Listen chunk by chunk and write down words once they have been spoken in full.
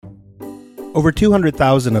Over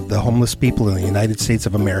 200,000 of the homeless people in the United States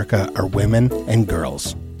of America are women and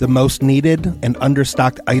girls. The most needed and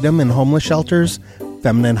understocked item in homeless shelters,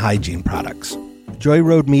 feminine hygiene products. Joy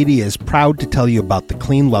Road Media is proud to tell you about the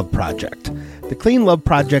Clean Love Project. The Clean Love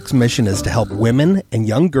Project's mission is to help women and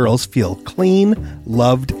young girls feel clean,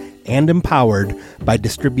 loved, and empowered by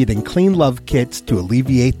distributing Clean Love kits to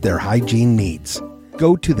alleviate their hygiene needs.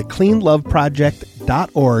 Go to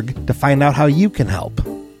thecleanloveproject.org to find out how you can help.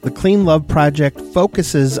 The Clean Love Project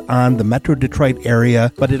focuses on the Metro Detroit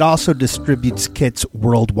area, but it also distributes kits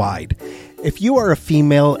worldwide. If you are a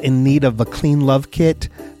female in need of a Clean Love kit,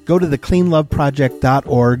 go to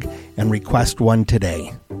thecleanloveproject.org and request one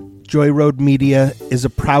today. Joy Road Media is a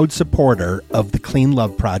proud supporter of the Clean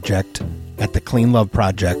Love Project at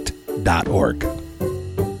thecleanloveproject.org.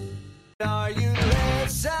 Are you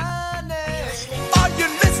listening? Are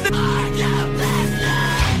you listening? Are you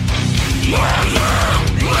listening? Yo, are you listening?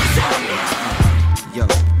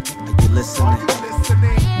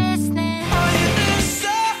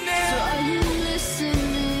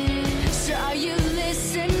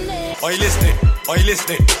 Are you listening? Are you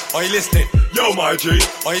listening? Are you listening? Yo, my G.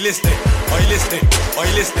 Are you listening? Are you listening? Are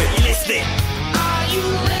you listening? Are you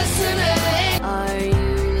listening? Are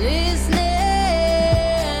you listening?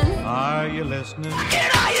 Are you listening? Are you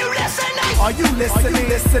listening? Are you listening? Are you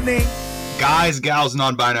listening? Guys, gals,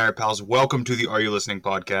 non-binary pals, welcome to the Are You Listening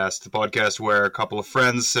podcast, the podcast where a couple of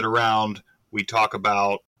friends sit around, we talk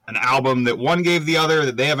about an album that one gave the other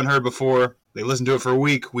that they haven't heard before, they listen to it for a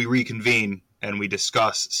week, we reconvene, and we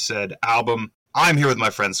discuss said album. I'm here with my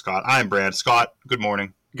friend Scott. I'm Brad. Scott, good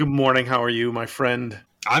morning. Good morning. How are you, my friend?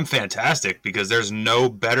 I'm fantastic because there's no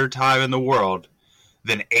better time in the world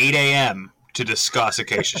than 8 a.m. to discuss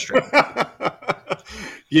Acacia Strain.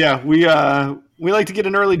 Yeah, we like to get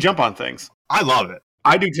an early jump on things. I love it.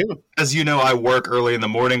 I do too. As you know, I work early in the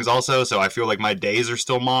mornings also, so I feel like my days are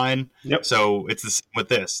still mine. Yep. So it's the same with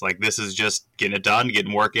this. Like, this is just getting it done,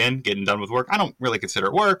 getting work in, getting done with work. I don't really consider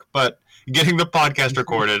it work, but getting the podcast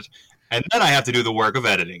recorded, and then I have to do the work of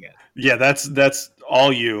editing it. Yeah, that's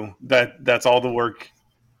all you. That's all the work.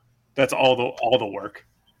 That's all the work.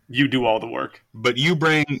 You do all the work. But you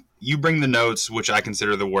bring the notes, which I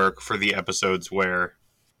consider the work for the episodes where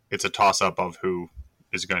it's a toss-up of who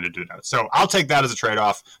is going to do notes. So I'll take that as a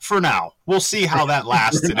trade-off for now. We'll see how that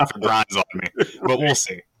lasts and if it grinds on me, but we'll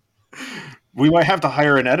see. We might have to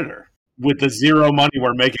hire an editor with the zero money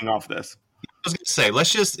we're making off this. I was going to say,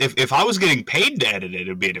 let's just, if I was getting paid to edit it, it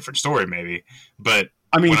would be a different story maybe. But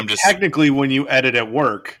I mean, when technically when you edit at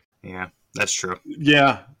work. Yeah, that's true.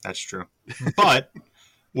 Yeah. That's true. But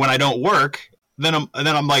when I don't work, then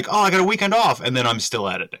I'm like, oh, I got a weekend off, and then I'm still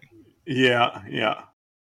editing. Yeah.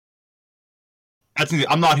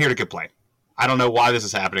 I'm not here to complain. I don't know why this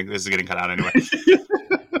is happening. This is getting cut out anyway.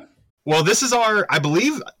 Well, this is I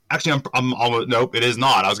believe, actually, I'm almost, nope, it is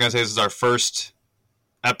not. I was going to say this is our first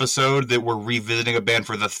episode that we're revisiting a band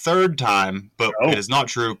for the third time, but It is not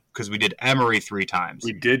true because we did Emery 3 times.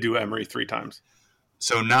 We did do Emery 3 times.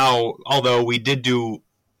 So now, although we did do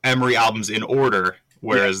Emery albums in order,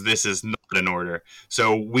 whereas this is not in order.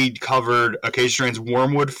 So we covered Acacia Strain's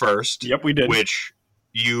Wormwood first. Yep, we did. Which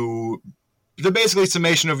the basically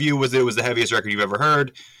summation of you was that it was the heaviest record you've ever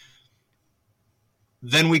heard.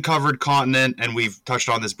 Then we covered Continent, and we've touched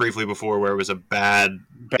on this briefly before, where it was a bad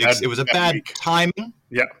week. timing.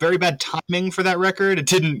 Yeah, very bad timing for that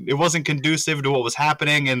record. It wasn't conducive to what was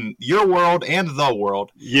happening in your world and the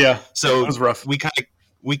world. Yeah, so it was rough.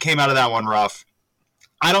 We came out of that one rough.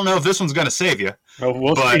 I don't know if this one's going to save you. Oh,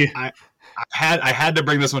 we'll but see. I had to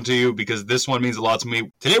bring this one to you because this one means a lot to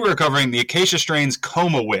me. Today we're covering the Acacia Strain's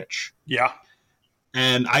Coma Witch. Yeah.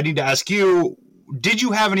 And I need to ask you, did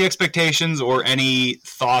you have any expectations or any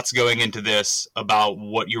thoughts going into this about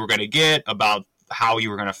what you were going to get, about how you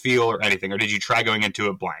were going to feel or anything? Or did you try going into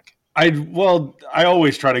it blank? I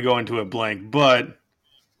always try to go into it blank, but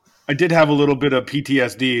I did have a little bit of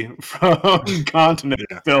PTSD from Continent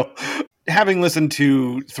still. Having listened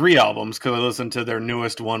to 3 albums, because I listened to their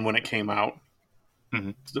newest one when it came out.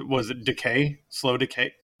 Mm-hmm. Was it Decay? Slow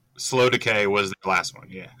Decay? Slow Decay was the last one,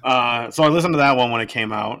 yeah. So I listened to that one when it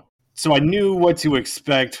came out. So I knew what to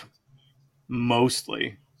expect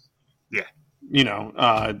mostly. Yeah. You know,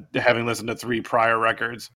 having listened to 3 prior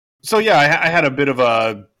records. So yeah, I had a bit of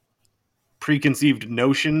a preconceived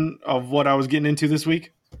notion of what I was getting into this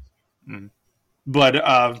week. Mm-hmm.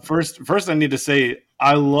 But first I need to say,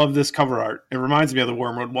 I love this cover art. It reminds me of the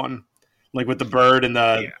Wormwood one. Like with the bird and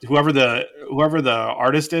whoever the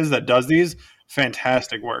artist is that does these,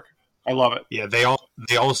 fantastic work. I love it. Yeah,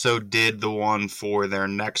 they also did the one for their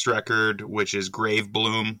next record, which is Grave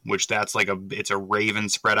Bloom, which that's like it's a raven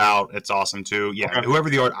spread out. It's awesome too. Yeah, Okay. whoever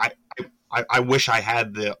the art, I wish I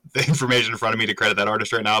had the information in front of me to credit that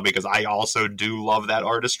artist right now, because I also do love that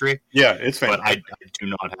artistry. Yeah, it's fantastic. But I do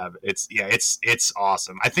not have it. It's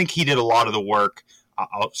awesome. I think he did a lot of the work.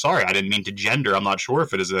 Sorry, I didn't mean to gender. I'm not sure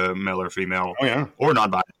if it is a male or female or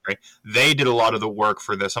non-binary. They did a lot of the work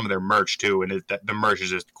for some of their merch too, and the merch is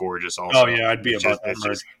just gorgeous. Also, oh yeah, I'd be about that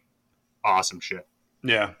merch. Awesome shit.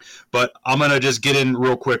 Yeah, but I'm gonna just get in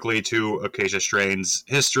real quickly to Acacia Strain's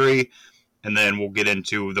history, and then we'll get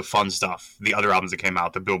into the fun stuff, the other albums that came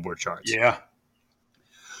out, the Billboard charts. Yeah.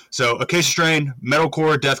 So Acacia Strain,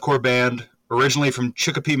 metalcore, deathcore band, originally from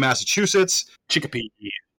Chicopee, Massachusetts. Chicopee.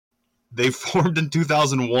 They formed in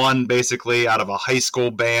 2001, basically, out of a high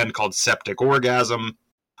school band called Septic Orgasm.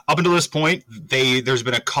 Up until this point, there's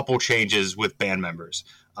been a couple changes with band members.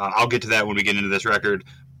 I'll get to that when we get into this record.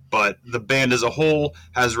 But the band as a whole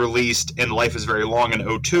has released And Life is Very Long in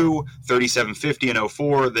 2002, 3750 in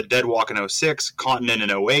 2004, The Dead Walk in 2006, Continent in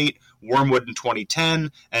 2008, Wormwood in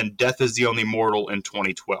 2010, and Death is the Only Mortal in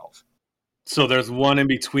 2012. So there's one in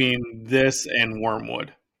between this and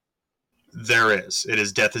Wormwood. There is. It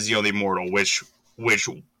is Death is the Only Mortal, which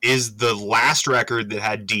is the last record that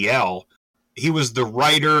had DL. He was the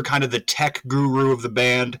writer, kind of the tech guru of the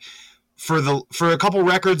band. For a couple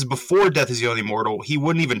records before Death is the Only Mortal, he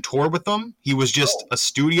wouldn't even tour with them. He was just a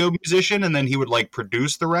studio musician, and then he would like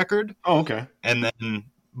produce the record. Oh, okay. And then,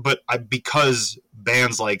 because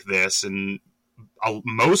bands like this and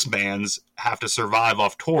most bands have to survive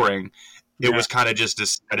off touring, it was kind of just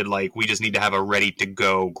decided like we just need to have a ready to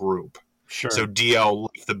go group. Sure. So DL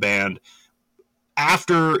left the band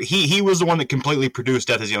after he was the one that completely produced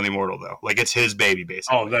Death is the Only Mortal, though. Like, it's his baby,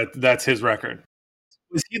 basically. Oh, that's his record.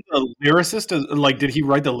 Was he the lyricist? Like, did he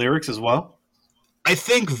write the lyrics as well? I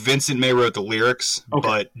think Vincent May wrote the lyrics,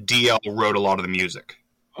 but DL wrote a lot of the music.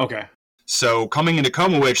 Okay. So coming into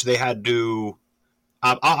Coma Witch, they had to.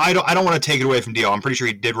 I don't want to take it away from DL. I'm pretty sure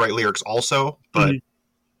he did write lyrics also,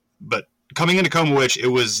 but coming into Coma Witch, it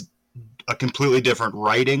was a completely different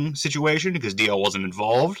writing situation because DL wasn't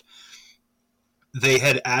involved. They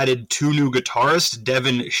had added two new guitarists,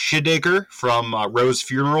 Devin Shidaker from Rose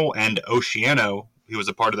Funeral and Oceano. He was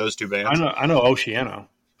a part of those two bands. I know Oceano.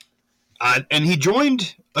 And he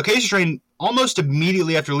joined Acacia Strain almost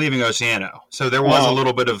immediately after leaving Oceano. So there was a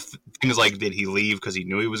little bit of things like, did he leave because he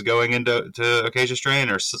knew he was going into Acacia Strain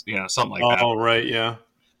or something like that. Oh, right, yeah.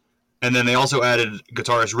 And then they also added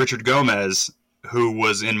guitarist Richard Gomez, who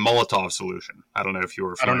was in Molotov Solution. I don't know if you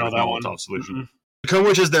were familiar with Molotov Solution. Mm-hmm. Coma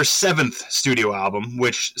Witch is their 7th studio album,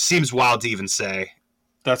 which seems wild to even say.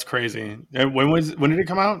 That's crazy. When did it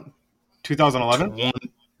come out? 2011?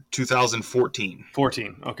 2014.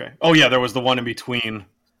 14, okay. Oh, yeah, there was the one in between.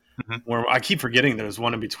 Where I keep forgetting there's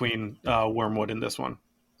one in between Wormwood and this one.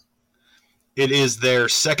 It is their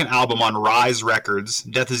second album on Rise Records.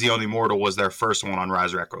 Death is the Only Mortal was their first one on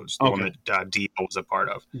Rise Records, the one that DL was a part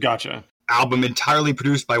of. Gotcha. Album entirely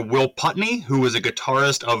produced by Will Putney, who was a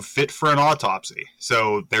guitarist of Fit for an Autopsy.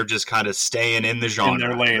 So they're just kind of staying in the genre. In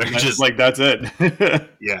their lane. That's it.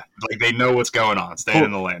 Yeah, like they know what's going on, staying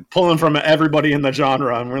in the lane. Pulling from everybody in the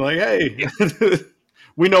genre, and we're like, hey,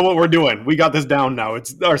 we know what we're doing. We got this down now.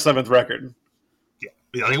 It's our 7th record.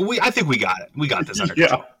 Yeah, I think we got it. We got this under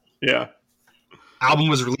control. Yeah. Album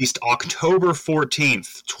was released October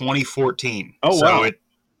 14th, 2014. Oh, wow. So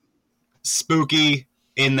spooky,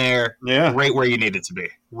 in there, right where you need it to be,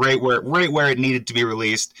 right where it needed to be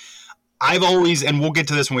released. I've always, and we'll get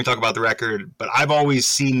to this when we talk about the record, but I've always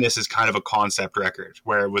seen this as kind of a concept record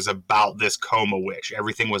where it was about this Coma Witch.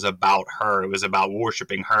 Everything was about her. It was about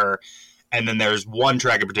worshiping her. And then there's one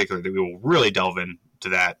track in particular that we will really delve into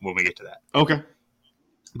that when we get to that. Okay.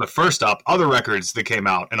 But first up, other records that came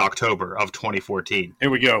out in October of 2014. Here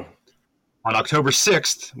we go. On October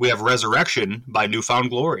 6th, we have Resurrection by Newfound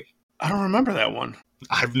Glory. I don't remember that one.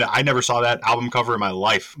 I never saw that album cover in my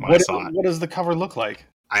life when I saw it. What does the cover look like?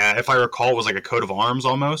 If I recall, it was like a coat of arms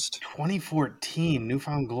almost. 2014,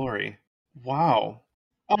 Newfound Glory. Wow.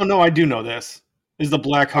 Oh no, I do know this. Is the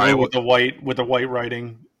black cover with the white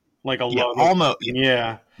writing, like a logo? Almost.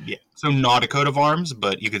 Yeah. So not a coat of arms,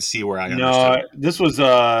 but you could see where I understood. No, this was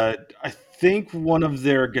I think one of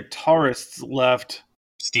their guitarists left.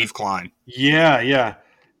 Steve Klein. Yeah.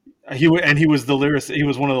 He was the lyricist. He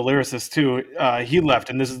was one of the lyricists too. He left,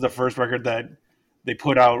 and this is the first record that they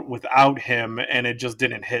put out without him, and it just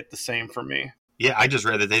didn't hit the same for me. Yeah, I just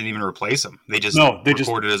read that they didn't even replace him. They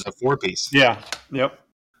recorded it as a 4-piece. Yeah. Yep.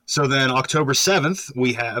 So then October 7th,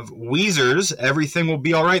 we have Weezer's Everything Will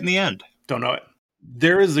Be All Right in the End. Don't know it.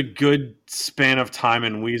 There is a good span of time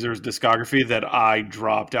in Weezer's discography that I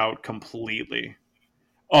dropped out completely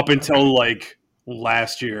up until like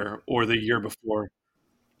last year or the year before.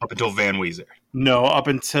 Up until Van Weezer. No, up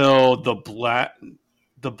until the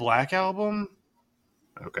Black album.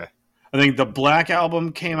 Okay. I think the Black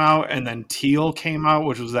album came out, and then Teal came out,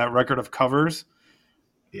 which was that record of covers.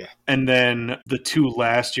 Yeah. And then the two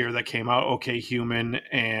last year that came out, OK Human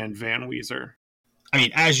and Van Weezer. I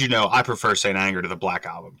mean, as you know, I prefer Saint Anger to the Black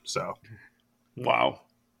album, so. Wow.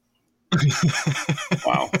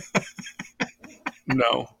 Wow.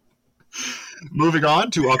 No. Moving on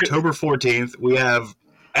to October 14th, we have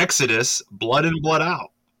Exodus, Blood In, Blood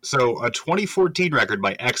Out. So a 2014 record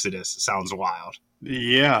by Exodus sounds wild.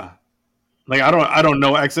 Yeah. Like I don't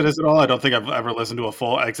know Exodus at all. I don't think I've ever listened to a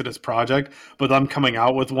full Exodus project, but them coming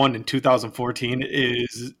out with one in 2014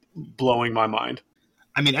 is blowing my mind.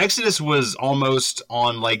 I mean, Exodus was almost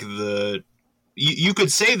on like the. You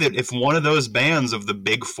could say that if one of those bands of the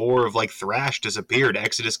big four of like thrash disappeared,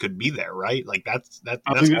 Exodus could be there, right? Like that's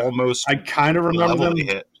almost. I kind of remember them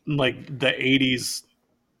hit. Like the 80s,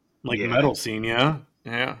 like metal scene. Yeah.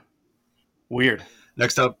 Weird.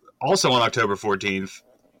 Next up, also on October 14th,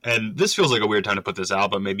 and this feels like a weird time to put this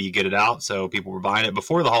out, but maybe you get it out so people were buying it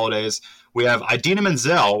before the holidays. We have Idina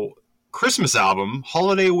Menzel Christmas album,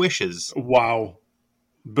 Holiday Wishes. Wow.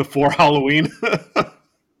 Before Halloween?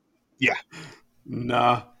 Yeah.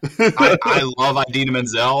 Nah. I love Idina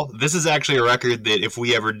Menzel. This is actually a record that if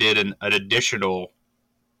we ever did an additional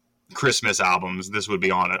Christmas albums, this would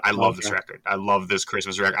be on it. I love this record. I love this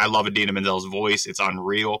Christmas record. I love Idina Menzel's voice. It's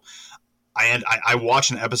unreal. I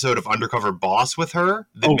watched an episode of Undercover Boss with her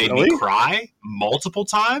that made me cry multiple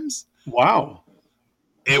times. Wow.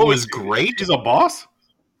 It was great. She's a boss?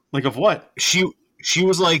 Like of what? She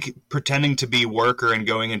was like pretending to be worker and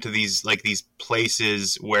going into these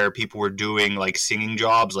places where people were doing like singing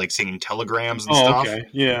jobs, like singing telegrams and stuff. Okay.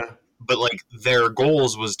 Yeah. But like their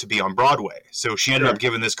goals was to be on Broadway. So she ended up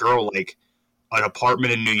giving this girl like an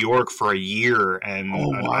apartment in New York for a year and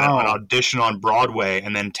an audition on Broadway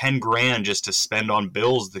and then $10,000 just to spend on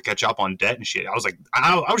bills to catch up on debt and shit. I was like,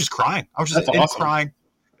 I was just crying. I was just crying.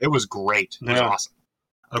 It was great. It was awesome.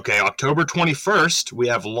 Okay, October 21st, we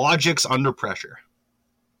have Logic's Under Pressure.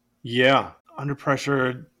 Yeah, Under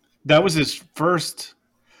Pressure. That was his first.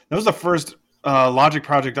 That was the first Logic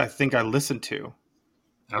project I think I listened to.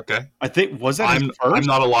 Okay. I think his first? I'm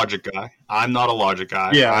not a Logic guy.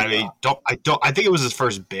 Yeah. I think it was his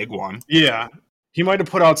first big one. Yeah. He might have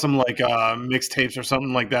put out some like mixtapes or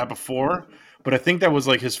something like that before, but I think that was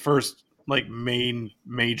like his first like main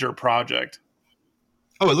major project.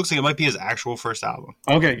 Oh, it looks like it might be his actual first album.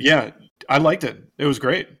 Okay, yeah. I liked it. It was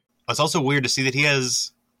great. It's also weird to see that he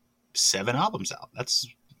has 7 albums out. It's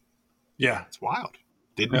wild.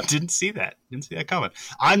 Didn't see that. Didn't see that coming.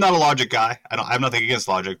 I'm not a Logic guy. I have nothing against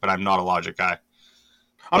Logic, but I'm not a Logic guy.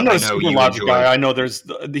 I'm not a super Logic guy. I know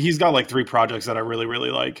he's got like 3 projects that I really,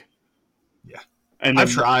 really like. Yeah. And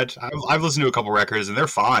I've tried. I've listened to a couple records and they're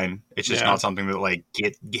fine. It's just not something that like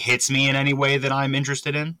hits me in any way that I'm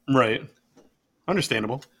interested in. Right.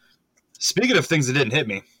 Understandable. Speaking of things that didn't hit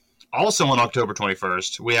me, also on October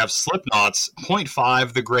 21st, we have Slipknot's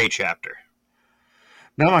 .5 The Gray Chapter.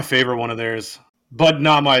 Not my favorite one of theirs, but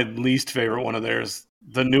not my least favorite one of theirs.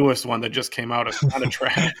 The newest one that just came out is kind of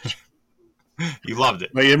trash. You loved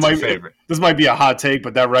it. Like, this might be a hot take,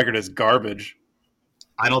 but that record is garbage.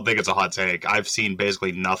 I don't think it's a hot take. I've seen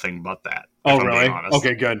basically nothing but that. Oh, really?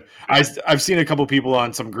 Okay, good. I've seen a couple people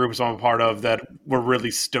on some groups I'm a part of that were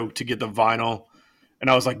really stoked to get the vinyl. And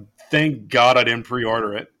I was like, thank God I didn't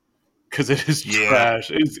pre-order it. Because it is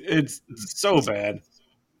trash. It's so bad.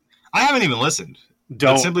 I haven't even listened.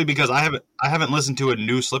 But simply because I haven't listened to a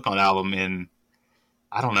new Slipknot album in,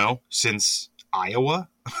 I don't know, since Iowa.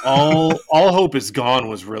 All Hope Is Gone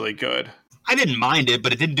was really good. I didn't mind it,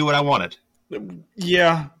 but it didn't do what I wanted.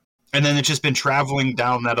 Yeah. And then it's just been traveling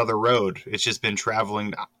down that other road. It's just been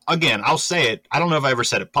traveling. Again, I'll say it. I don't know if I ever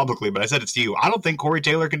said it publicly, but I said it to you. I don't think Corey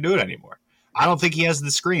Taylor can do it anymore. I don't think he has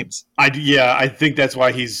the screams. I think that's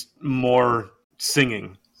why he's more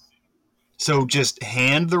singing. So just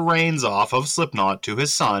hand the reins off of Slipknot to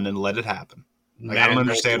his son and let it happen. Like, I don't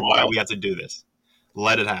understand why we have to do this.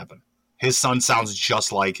 Let it happen. His son sounds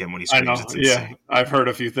just like him when he screams. I know. Yeah, I've heard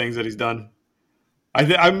a few things that he's done.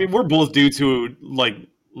 I mean, we're both dudes who like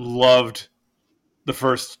loved the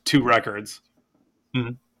first 2 records,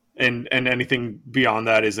 and anything beyond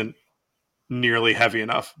that isn't nearly heavy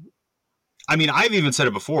enough. I mean, I've even said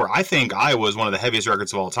it before. I think Iowa is one of the heaviest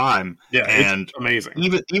records of all time. Yeah, and it's amazing.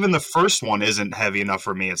 Even the first one isn't heavy enough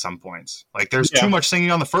for me at some points. Like, there's too much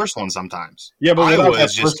singing on the first one sometimes. Yeah, but without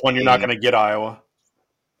that first one, you're not going to get Iowa.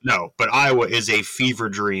 No, but Iowa is a fever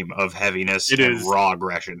dream of heaviness and raw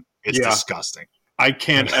aggression. It's disgusting. I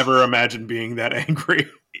can't ever imagine being that angry.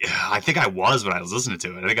 Yeah, I think I was when I was listening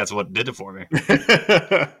to it. I think that's what did it for me.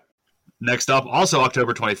 Next up, also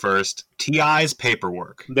October 21st, T.I.'s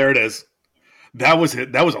Paperwork. There it is. That was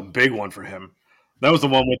it. That was a big one for him. That was the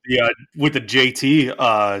one with the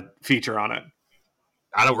JT feature on it.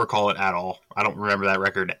 I don't recall it at all. I don't remember that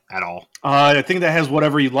record at all. I think that has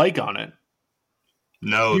Whatever You Like on it.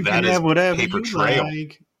 No, that is Paper Trail.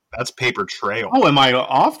 Like. That's Paper Trail. Oh, am I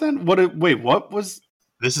off then? Wait, what was...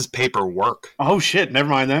 This is Paperwork. Oh, shit. Never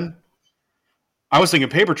mind then. I was thinking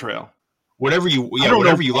Paper Trail. Whatever you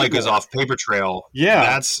like is off Paper Trail.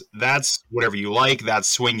 Yeah. That's Whatever You Like. That's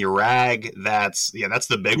Swing Your Rag. That's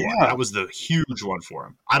the big one. That was the huge one for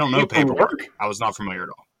him. I don't know Paperwork. I was not familiar at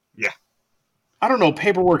all. Yeah. I don't know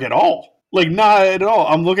Paperwork at all. Like, not at all.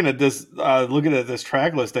 I'm looking at this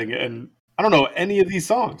track listing, and I don't know any of these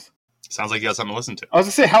songs. Sounds like you got something to listen to. I was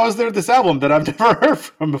going to say, how is there this album that I've never heard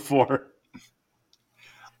from before?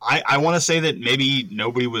 I want to say that maybe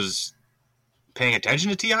nobody was paying attention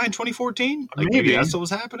to T.I. in 2014. Like maybe that's what was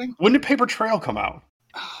happening. When did Paper Trail come out?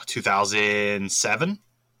 2007?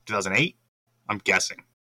 2008? I'm guessing.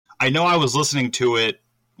 I know I was listening to it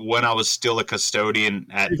when I was still a custodian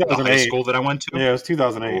at the high school that I went to. Yeah, it was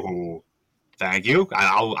 2008. Oh, thank you.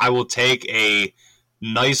 I will take a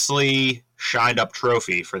nicely shined up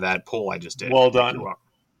trophy for that poll I just did. Well done.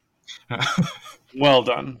 Well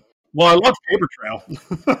done. Well, I love Paper Trail.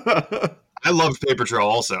 I love Paper Trail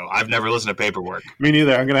also. I've never listened to Paperwork. Me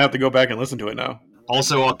neither. I'm going to have to go back and listen to it now.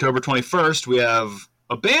 Also, October 21st, we have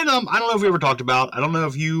a band I don't know if we ever talked about. I don't know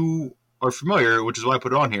if you are familiar, which is why I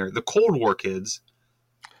put it on here. The Cold War Kids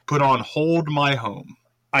put on Hold My Home.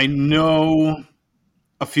 I know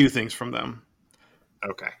a few things from them.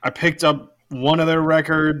 Okay. I picked up one of their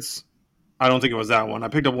records. I don't think it was that one. I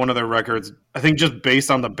picked up one of their records, I think just based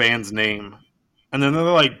on the band's name. And then they're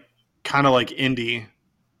like kind of like indie.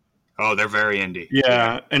 Oh, they're very indie.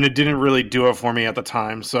 Yeah, and it didn't really do it for me at the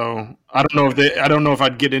time. So I don't know if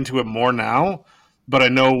I'd get into it more now, but I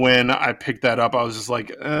know when I picked that up, I was just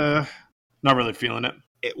like, not really feeling it.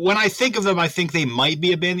 When I think of them, I think they might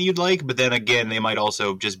be a band that you'd like, but then again, they might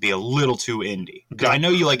also just be a little too indie. Because I know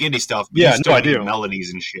you like indie stuff, but you still need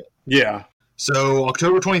melodies and shit. Yeah. So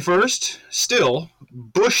October 21st, still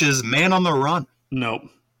Bush's Man on the Run. Nope.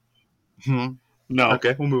 No.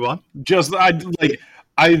 Okay, we'll move on.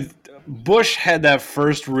 Bush had that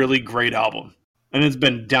first really great album, and it's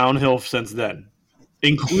been downhill since then,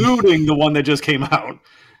 including the one that just came out.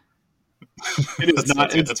 It is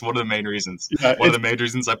that's one of the main reasons. Yeah, one of the main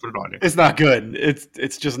reasons I put it on here. It's not good.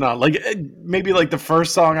 It's just not maybe like the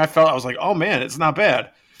first song I was like, oh man, it's not bad,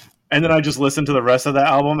 and then I just listened to the rest of the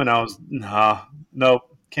album, and I was nope,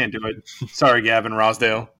 can't do it. Sorry, Gavin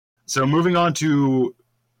Rosdale. So moving on to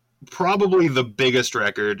probably the biggest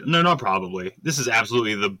record. No, not probably. This is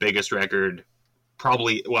absolutely the biggest record.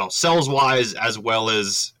 Probably, sales-wise as well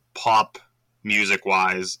as pop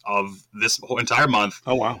music-wise of this whole entire month.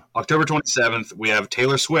 Oh, wow. October 27th, we have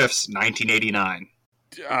Taylor Swift's 1989.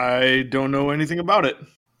 I don't know anything about it.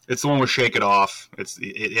 It's the one with Shake It Off.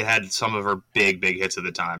 It had some of her big hits at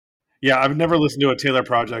the time. Yeah, I've never listened to a Taylor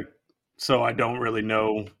project, so I don't really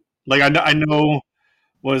know. Like, I know,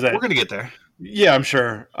 what is that? We're going to get there. Yeah, I'm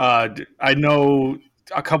sure. I know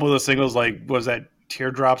a couple of the singles, like, was that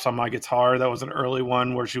Teardrops on My Guitar? That was an early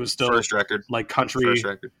one where she was still first record, like country. First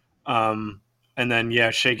record. And then,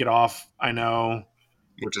 Shake It Off, I know.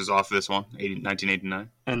 Which is off this one,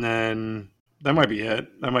 1989. And then that might be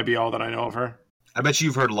it. That might be all that I know of her. I bet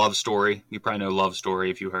you've heard Love Story. You probably know Love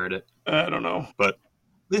Story if you heard it. I don't know. But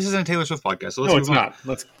this isn't a Taylor Swift podcast, so let's move on.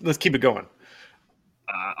 Not. Let's keep it going.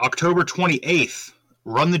 October 28th.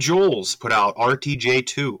 Run the Jewels put out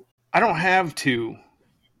RTJ2. I don't have 2.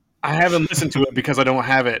 I haven't listened to it because I don't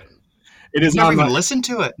have it. It is not even listened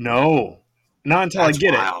to it. No, not until I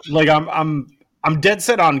get it. Like I'm dead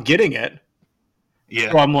set on getting it.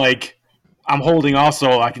 Yeah. So I'm holding off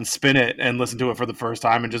so I can spin it and listen to it for the first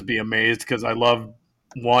time and just be amazed because I love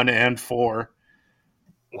 1 and 4.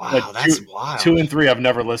 Wow, that's wild. 2 and 3 I've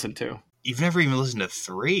never listened to. You've never even listened to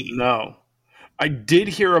 3? No, I did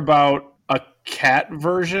hear about a cat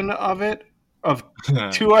version of it, of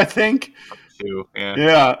 2, I think. 2, yeah.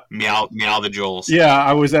 Yeah. Meow the Jewels. Yeah,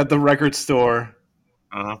 I was at the record store.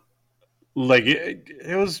 Uh-huh. Like,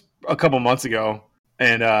 it was a couple months ago,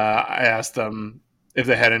 and I asked them if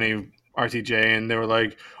they had any RTJ, and they were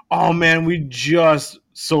like, oh, man, we just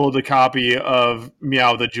sold a copy of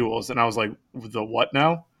Meow the Jewels. And I was like, the what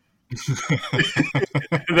now?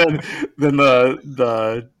 then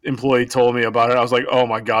the employee told me about it. I was like, oh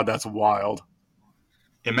my god, that's wild.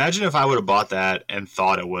 Imagine if I would have bought that and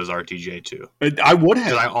thought it was RTJ2. I would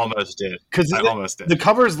have. I almost did. Because almost did. The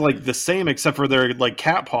cover's like the same except for their like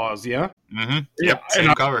cat paws, yeah? Mm-hmm. Yep,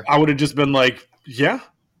 same cover. I would have just been like, yeah.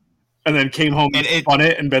 And then came home and spun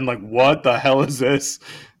it and been like, what the hell is this?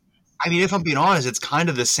 I mean, if I'm being honest, it's kind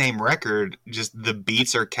of the same record, just the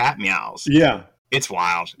beats are cat meows. Yeah. It's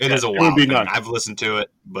wild. It is a wild thing. I've listened to it,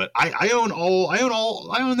 but I own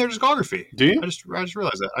their discography. Do you? I just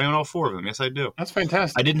realized that. I own all 4 of them. Yes, I do. That's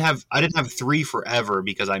fantastic. I didn't have 3 forever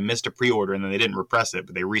because I missed a pre-order and then they didn't repress it,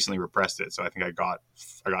 but they recently repressed it, so I think I got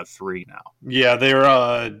 3 now. Yeah, they're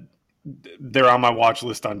on my watch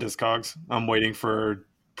list on Discogs. I'm waiting for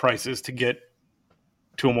prices to get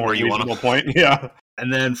to a more reasonable point. Yeah.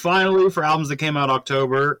 And then finally, for albums that came out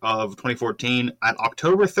October of 2014, at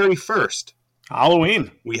October 31st,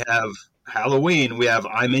 Halloween. We have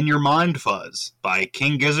I'm In Your Mind Fuzz by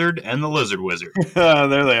King Gizzard and the Lizard Wizard. There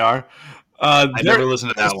they are. I never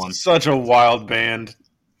listened to that one. Such a wild band.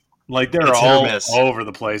 Like they're all over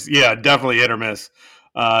the place. Yeah, definitely hit or miss.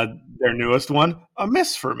 Their newest one, a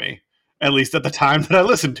miss for me, at least at the time that I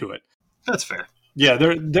listened to it. That's fair. Yeah,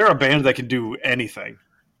 they're a band that can do anything.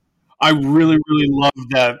 I really, really love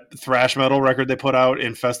that thrash metal record they put out,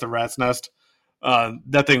 Infest the Rat's Nest.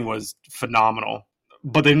 That thing was phenomenal,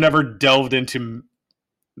 but they've never delved into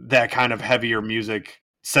that kind of heavier music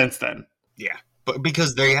since then. Yeah, but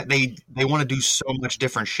because they want to do so much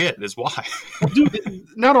different shit is why. Dude,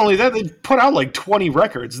 not only that, they put out like 20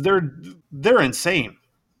 records. They're insane.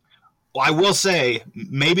 Well, I will say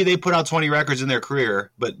maybe they put out 20 records in their career,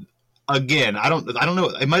 but again, I don't know.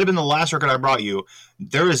 It might have been the last record I brought you.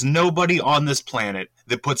 There is nobody on this planet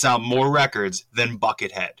that puts out more records than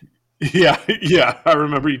Buckethead. Yeah, I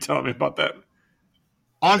remember you telling me about that.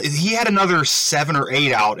 He had another 7 or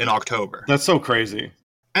 8 out in October. That's so crazy.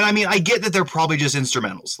 And I mean, I get that they're probably just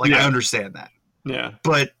instrumentals. Like, I understand that. Yeah.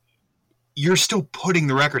 But you're still putting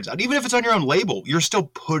the records out. Even if it's on your own label, you're still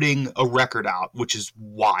putting a record out, which is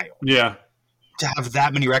wild. Yeah. To have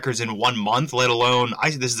that many records in 1 month, let alone,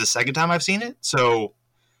 this is the second time I've seen it, so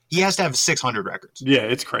he has to have 600 records. Yeah,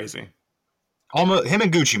 it's crazy. Almost him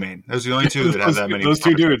and Gucci Mane. Those are the only two that have that many. Those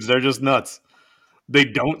two dudes, they're just nuts. They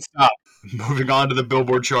don't stop. Moving on to the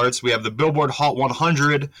Billboard charts, we have the Billboard Hot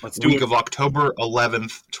 100, week of October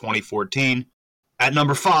 11th, 2014. At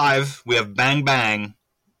number 5, we have Bang Bang,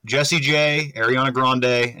 Jessie J, Ariana Grande,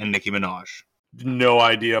 and Nicki Minaj. No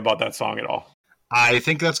idea about that song at all. I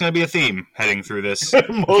think that's going to be a theme heading through this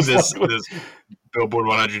this Billboard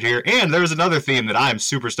 100 here. And there's another theme that I'm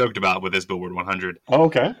super stoked about with this Billboard 100. Oh,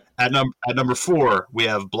 okay. At number 4, we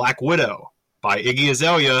have Black Widow by Iggy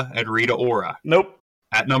Azalea and Rita Ora. Nope.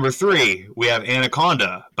 At number 3, we have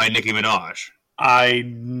Anaconda by Nicki Minaj. I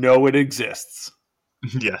know it exists.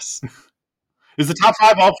 Yes. Is the top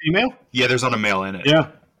 5 all female? Yeah, there's not a male in it. Yeah.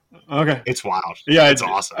 Okay. It's wild. Yeah, it's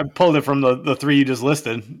awesome. I pulled it from the 3 you just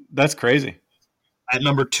listed. That's crazy. At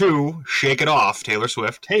number 2, Shake It Off, Taylor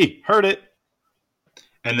Swift. Hey, heard it.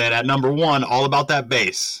 And then at number 1, All About That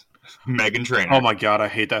Bass, Meghan Trainor. Oh my God, I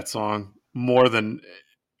hate that song.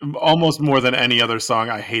 Almost more than any other song,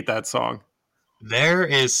 I hate that song. There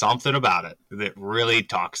is something about it that really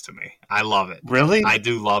talks to me. I love it. Really? I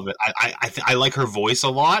do love it. I like her voice a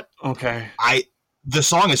lot. Okay. The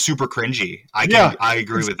song is super cringy. I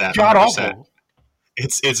agree with that. God awful.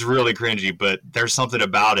 It's really cringy, but there's something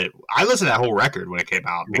about it. I listened to that whole record when it came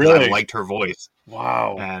out because really? I liked her voice.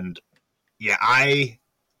 Wow. And yeah, I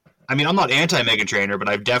mean, I'm not anti Meghan Trainor, but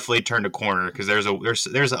I've definitely turned a corner because there's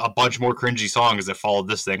a bunch more cringy songs that followed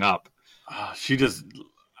this thing up. She just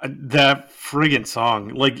that friggin'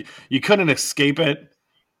 song, like you couldn't escape it,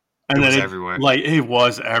 and then everywhere. Like it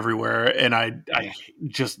was everywhere, and I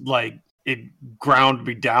just like it ground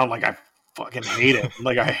me down. Like I fucking hate it.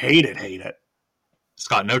 Like I hate it.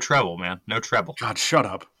 Scott, no treble, man. No treble. God, shut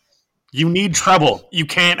up. You need treble. You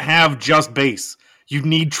can't have just bass. You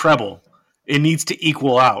need treble. It needs to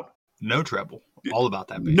equal out. No treble. All about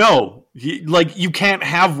that bass. No. You can't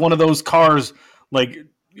have one of those cars, like,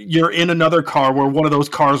 you're in another car where one of those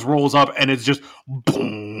cars rolls up and it's just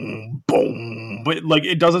boom, boom. But, like,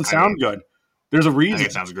 it doesn't sound good. There's a reason. I think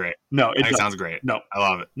it sounds great. No, it sounds great. No. I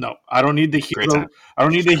love it. No, I don't need to hear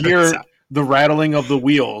the rattling of the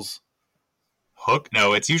wheels.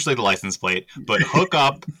 No, it's usually the license plate, but hook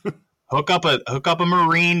up a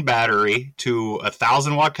marine battery to a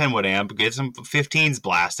 1,000-watt Kenwood amp, get some 15s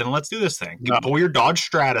blasting, and let's do this thing. No. Pull your Dodge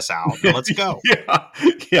Stratus out and let's go.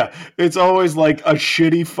 Yeah. It's always like a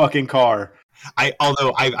shitty fucking car.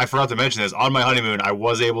 Although I forgot to mention this, on my honeymoon, I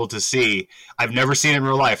was able to see, I've never seen it in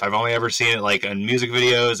real life. I've only ever seen it like in music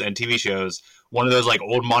videos and TV shows. One of those like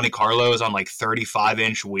old Monte Carlos on like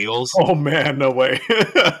 35-inch wheels. Oh man, no way.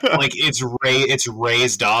 Like it's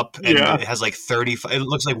raised up and it has like 35. It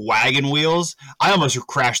looks like wagon wheels. I almost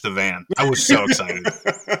crashed the van. I was so excited.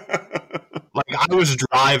 Like I was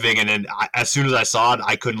driving and then as soon as I saw it,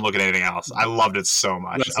 I couldn't look at anything else. I loved it so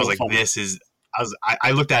much. That's I was so like, funny.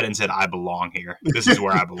 I looked at it and said, I belong here. This is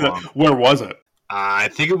where I belong. Where was it? I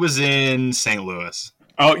think it was in St. Louis.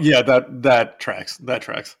 Oh yeah, that tracks. That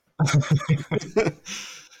tracks.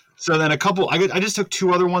 So then I just took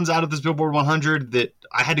two other ones out of this Billboard 100 that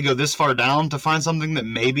I had to go this far down to find something that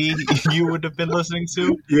maybe you would have been listening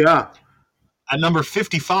to. Yeah. At number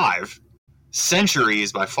 55,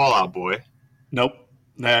 Centuries by Fall Out Boy. Nope.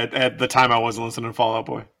 At the time I wasn't listening to Fall Out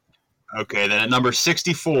Boy. Okay, then at number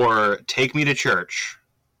 64, Take Me to Church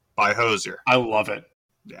by Hoser. I love it.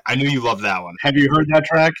 I knew you loved that one. Have you heard that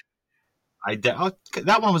track?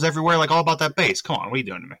 That one was everywhere, like All About That Bass. Come on, what are you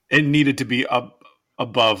doing to me? It needed to be up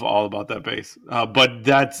above All About That Bass. But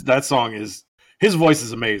that song is, his voice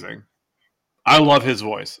is amazing. I love his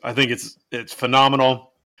voice. I think it's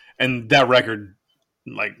phenomenal. And that record,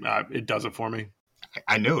 it does it for me.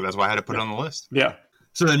 I knew. That's why I had to put it on the list. Yeah.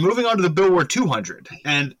 So then moving on to the Billboard 200.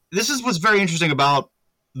 And this is what's very interesting about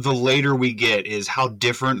the later we get is how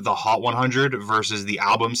different the Hot 100 versus the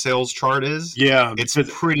album sales chart is. Yeah. It's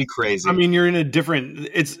pretty crazy. I mean, you're in a different,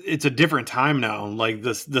 it's a different time now. Like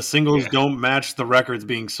the singles don't match the records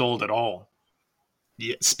being sold at all.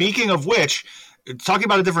 Yeah. Speaking of which, talking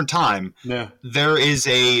about a different time, there is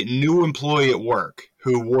a new employee at work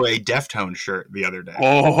who wore a Deftones shirt the other day.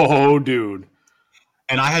 Oh, dude.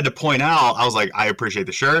 And I had to point out, I was like, I appreciate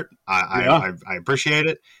the shirt. I appreciate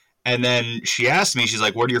it. And then she asked me, she's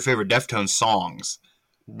like, what are your favorite Deftones songs?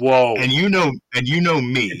 Whoa. And you know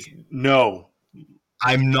me. No.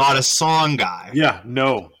 I'm not a song guy. Yeah,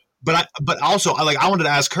 no. But also I wanted to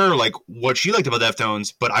ask her like what she liked about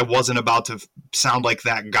Deftones, but I wasn't about to sound like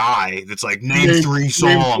that guy that's like name three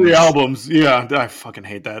songs. Name 3 albums. Yeah, I fucking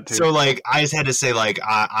hate that too. So like I just had to say like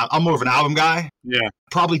I'm more of an album guy. Yeah.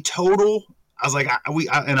 Probably Total. I was like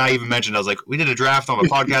and I even mentioned I was like we did a draft on a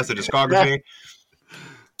podcast of discography.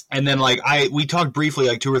 And then we talked briefly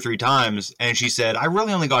like 2 or 3 times, and she said I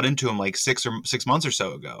really only got into him like 6 months or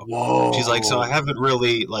so ago. Whoa. She's like, so I haven't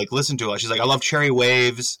really like listened to it. She's like, I love Cherry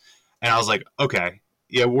Waves, and I was like, okay,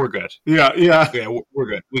 yeah, we're good. Yeah, we're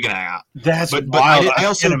good. We can hang out. That's wild. I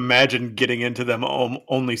also can't imagine getting into them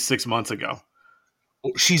only 6 months ago.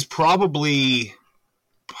 She's probably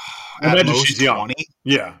at most she's 20.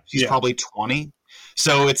 Yeah, she's probably 20.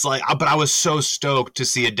 So it's like, but I was so stoked to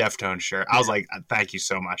see a Deftones shirt. I was like, thank you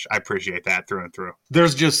so much. I appreciate that through and through.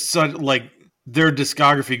 There's just such their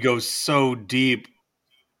discography goes so deep.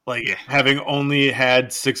 Having only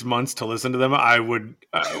had 6 months to listen to them, I wouldn't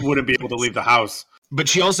be able to leave the house. But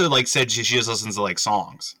she also said she just listens to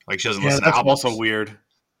songs. She doesn't listen to that's albums. Also weird.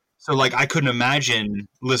 So I couldn't imagine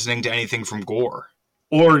listening to anything from Gore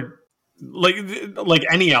or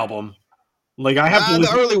any album. I have to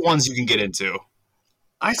the early ones you can get into.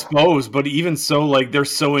 I suppose, but even so, they're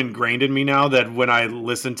so ingrained in me now that when I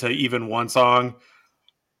listen to even one song,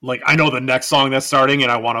 I know the next song that's starting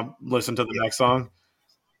and I want to listen to the next song.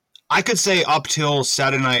 I could say up till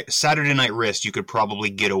Saturday Night Wrist, you could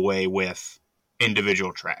probably get away with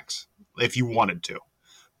individual tracks if you wanted to.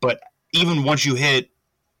 But even once you hit,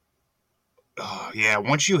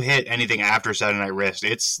 once you hit anything after Saturday Night Wrist,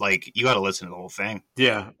 it's you got to listen to the whole thing.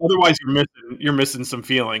 Yeah, otherwise you're missing some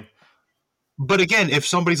feeling. But again, if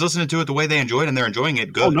somebody's listening to it the way they enjoy it and they're enjoying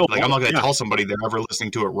it, good. I'm not going to tell somebody they're ever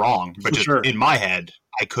listening to it wrong. But in my head,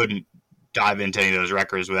 I couldn't dive into any of those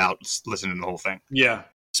records without listening to the whole thing. Yeah.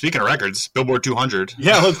 Speaking of records, Billboard 200.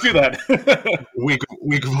 Yeah, let's do that.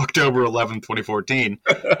 week of October 11th, 2014.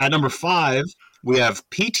 At number 5, we have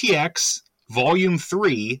PTX Volume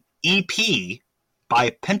 3 EP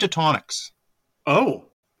by Pentatonics. Oh,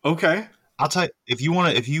 okay. I'll tell you, if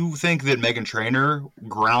you think that Meghan Trainor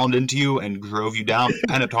ground into you and drove you down,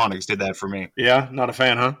 Pentatonics did that for me. Yeah, not a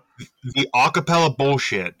fan, huh? The acapella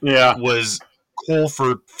bullshit was cool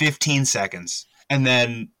for 15 seconds. And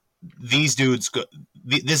then these dudes,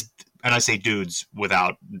 and I say dudes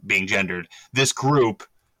without being gendered, this group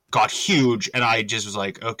got huge, and I just was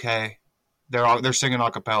like, okay, they're singing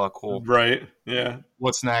acapella, cool. Right, yeah.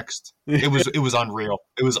 What's next? It was unreal.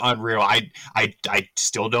 It was unreal. I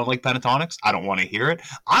still don't like Pentatonics. I don't want to hear it.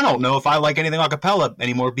 I don't know if I like anything acapella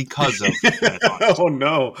anymore because of Pentatonics. Oh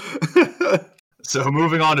no. So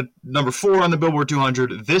moving on to number 4 on the Billboard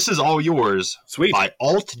 200, This Is All Yours. Sweet. By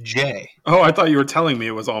Alt J. Oh, I thought you were telling me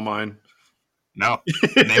it was all mine. No.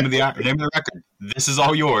 Name of the record. This is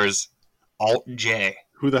all yours. Alt J.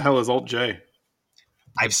 Who the hell is Alt J?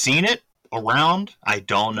 I've seen it around. I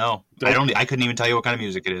don't know. I couldn't even tell you what kind of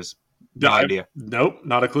music it is. No idea. Nope,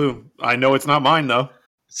 not a clue. I know it's not mine though.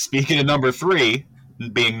 Speaking of number 3,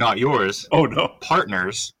 being not yours. Oh no.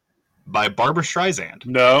 Partners by Barbra Streisand.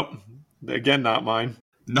 No. Again, not mine.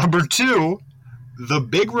 Number 2, The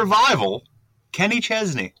Big Revival, Kenny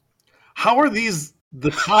Chesney. How are these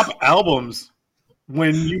the top albums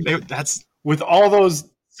when you that's with all those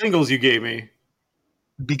singles you gave me?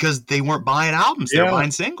 Because they weren't buying albums, they're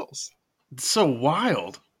buying singles. It's so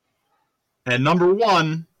wild. And number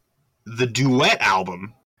 1, the duet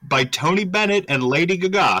album by Tony Bennett and Lady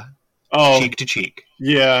Gaga, Cheek to Cheek.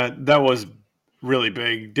 Yeah, that was really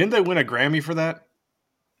big. Didn't they win a Grammy for that?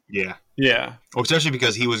 Yeah. Yeah. Well, especially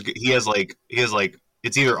because he has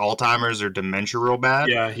it's either Alzheimer's or dementia real bad.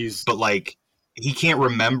 Yeah, but like he can't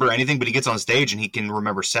remember anything, but he gets on stage and he can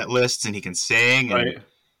remember set lists and he can sing. Right. And,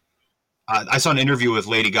 I saw an interview with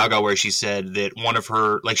Lady Gaga where she said that one of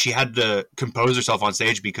her, like, she had to compose herself on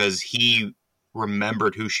stage because he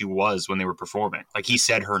remembered who she was when they were performing. Like, he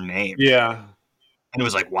said her name. Yeah. And it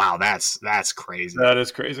was like, wow, that's crazy. That is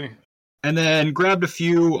crazy. And then grabbed a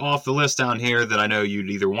few off the list down here that I know you'd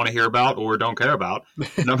either want to hear about or don't care about.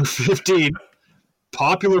 Number 15,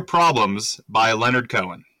 Popular Problems by Leonard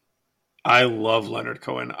Cohen. I love Leonard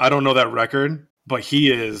Cohen. I don't know that record, but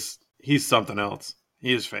he's something else.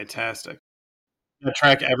 He is fantastic. The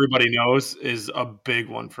track Everybody Knows is a big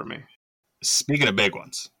one for me. Speaking of big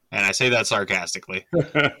ones, and I say that sarcastically,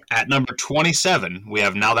 at number 27, we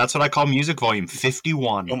have Now That's What I Call Music, Volume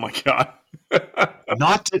 51. Oh my God.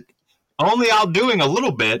 Only outdoing a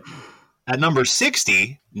little bit. At number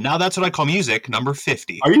 60, Now That's What I Call Music, number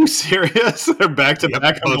 50. Are you serious? They're back to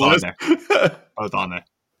back on the list? Both on there.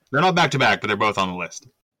 They're not back to back, but they're both on the list.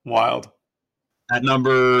 Wild. At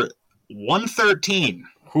number 113,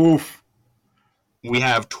 Oof. we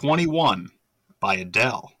have 21 by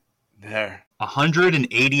Adele. There.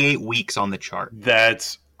 188 weeks on the chart.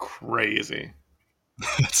 That's crazy.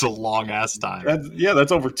 That's a long-ass time.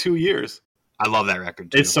 That's over 2 years. I love that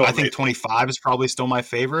record, too. It's so I think 25 is probably still my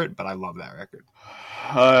favorite, but I love that record.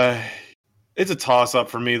 It's a toss-up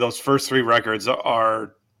for me. Those first 3 records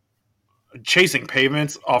are Chasing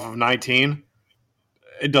Pavements off of 19.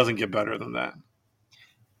 It doesn't get better than that.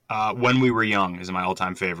 When We Were Young is my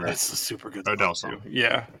all-time favorite. That's a super good Adele song.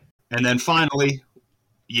 Yeah. And then finally,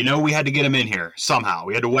 we had to get him in here somehow.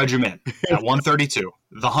 We had to wedge him in at 132.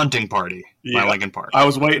 The Hunting Party by Linkin Park. I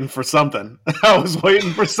was waiting for something. I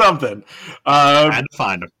had to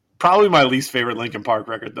find him. Probably my least favorite Linkin Park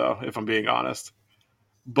record, though, if I'm being honest.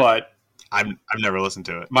 But I've never listened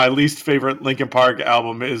to it. My least favorite Linkin Park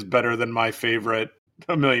album is better than my favorite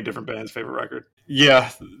A Million Different Bands favorite record.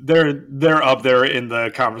 Yeah, they're up there in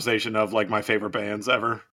the conversation of like my favorite bands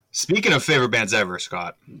ever. Speaking of favorite bands ever,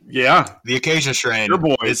 Scott. Yeah. The Acacia Strain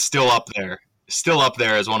is still up there. Still up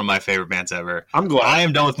there as one of my favorite bands ever. I'm glad. I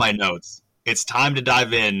am done with my notes. It's time to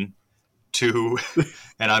dive in to,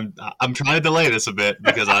 and I'm trying to delay this a bit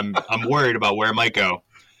because I'm worried about where it might go.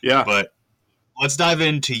 Yeah. But let's dive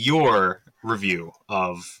into your review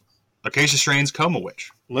of Acacia Strain's Coma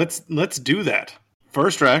Witch. Let's do that.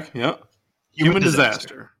 First track, yeah. Human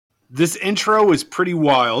Disaster. This intro is pretty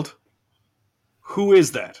wild. Who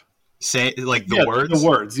is that? Say like the words? The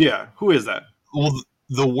words, yeah. Who is that? Well,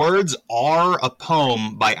 the words are a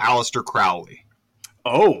poem by Aleister Crowley.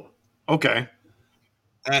 Oh, okay.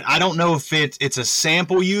 And I don't know if it's a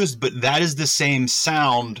sample used, but that is the same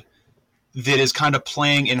sound that is kind of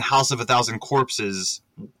playing in House of a Thousand Corpses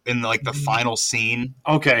in like the final scene.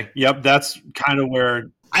 Okay, yep, that's kind of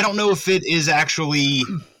where... I don't know if it is actually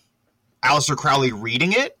Aleister Crowley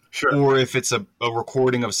reading it, sure, or if it's a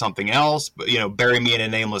recording of something else. But bury me in a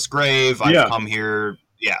nameless grave. I've come here.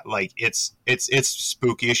 Yeah, like it's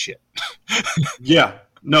spooky as shit. Yeah,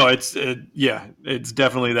 no, it's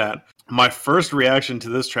definitely that. My first reaction to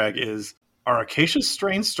this track is: are Acacia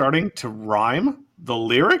Strain starting to rhyme the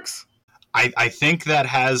lyrics? I think that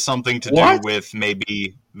has something to do with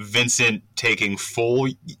maybe Vincent taking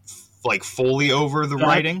Foley over the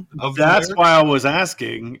writing of the lyrics. That's why I was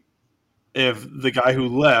asking if the guy who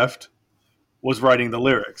left was writing the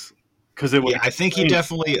lyrics. Because I think he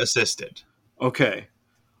definitely assisted. Okay.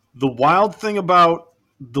 The wild thing about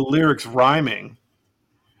the lyrics rhyming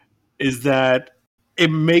is that it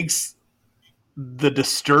makes the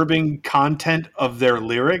disturbing content of their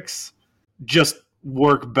lyrics just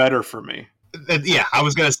work better for me. Yeah, I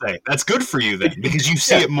was gonna say that's good for you then, because you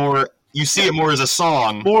see it more. You see it more as a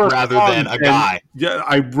song rather than a guy. Yeah,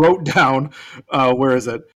 I wrote down. Where is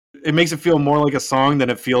it? it makes it feel more like a song than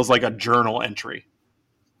it feels like a journal entry.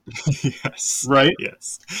 Yes. Right?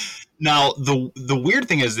 Yes. Now, the weird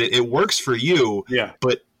thing is that it works for you, Yeah.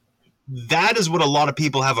 but that is what a lot of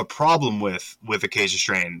people have a problem with Acacia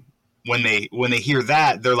Strain. When they hear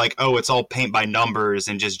that, they're like, oh, it's all paint by numbers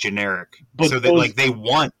and just generic. But so they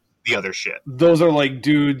want the other shit. Those are like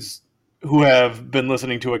dudes who have been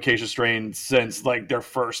listening to Acacia Strain since like their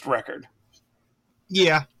first record.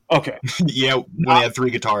 Yeah. Okay. Yeah, when they had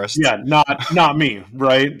 3 guitarists. Yeah, not me,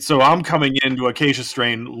 right? So I'm coming into Acacia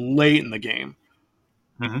Strain late in the game.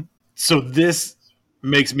 Mm-hmm. So this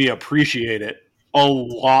makes me appreciate it a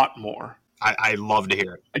lot more. I love to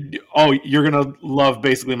hear it. Oh, you're gonna love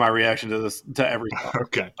basically my reaction to this, to every song.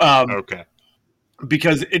 Okay. Okay.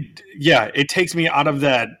 Because it takes me out of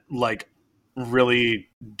that like really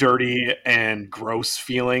dirty and gross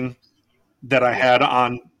feeling that I had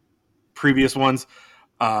on previous ones,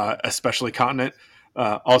 especially Continent.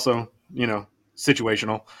 Also,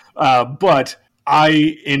 situational. But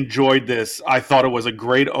I enjoyed this. I thought it was a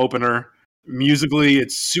great opener. Musically,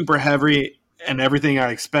 it's super heavy and everything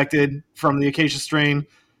I expected from the Acacia Strain.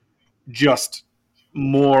 Just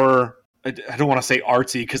more, I don't want to say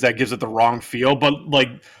artsy because that gives it the wrong feel, but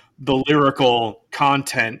like the lyrical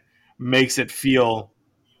content makes it feel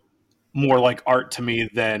more like art to me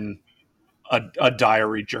than a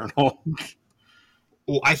diary journal.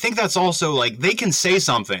 Well, I think that's also like they can say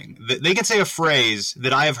something. They can say a phrase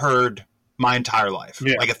that I have heard my entire life,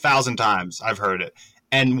 like 1,000 times. I've heard it,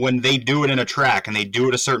 and when they do it in a track and they do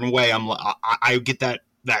it a certain way, I get that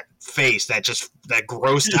face that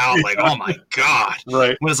grossed out, like, oh my god,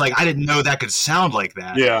 right? When it's like I didn't know that could sound like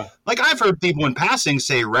that. Yeah, like I've heard people in passing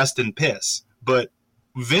say "rest in piss," but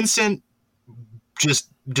Vincent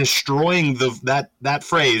just destroying that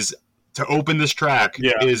phrase to open this track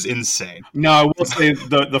is insane. No, I will say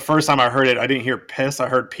the first time I heard it, I didn't hear piss, I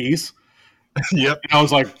heard peace. Yep. And I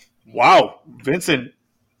was like, wow, Vincent,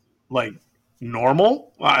 like,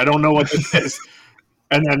 normal? I don't know what this is.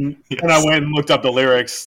 And then and I went and looked up the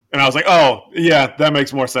lyrics, and I was like, oh, yeah, that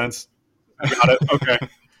makes more sense. I got it. Okay.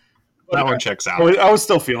 That one checks out. I was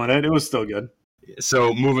still feeling it. It was still good.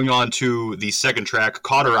 So moving on to the second track,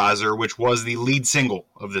 Cauterizer, which was the lead single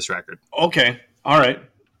of this record. Okay. All right.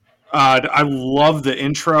 I love the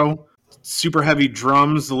intro. Super heavy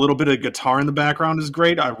drums. A little bit of guitar in the background is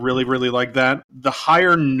great. I really, really like that. The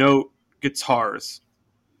higher note guitars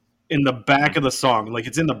in the back of the song, like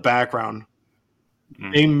it's in the background,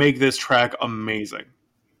 they make this track amazing.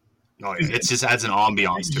 Oh, yeah. It just adds an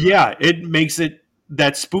ambiance to it. Yeah, it makes it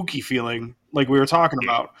that spooky feeling like we were talking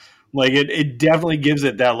about. Like it definitely gives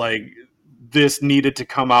it that like this needed to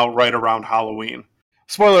come out right around Halloween.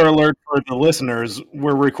 Spoiler alert for the listeners,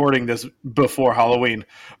 we're recording this before Halloween.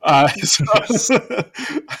 So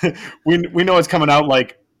we know it's coming out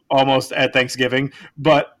like almost at Thanksgiving,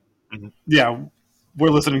 but yeah, we're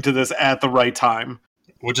listening to this at the right time.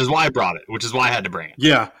 Which is why I brought it, which is why I had to bring it.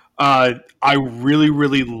 Yeah. I really,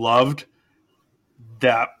 really loved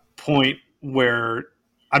that point where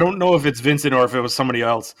I don't know if it's Vincent or if it was somebody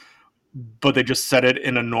else, but they just said it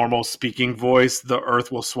in a normal speaking voice, the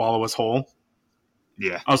earth will swallow us whole.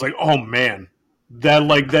 Yeah. I was like, oh man, that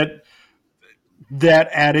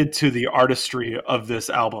added to the artistry of this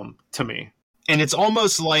album to me. And it's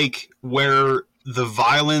almost like where the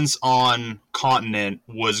violence on Continent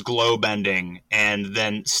was glow bending and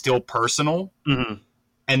then still personal. Mm-hmm.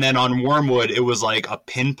 And then on Wormwood, it was like a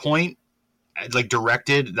pinpoint, like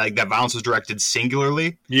directed, like that violence was directed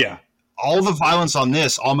singularly. Yeah. All the violence on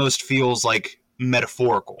this almost feels like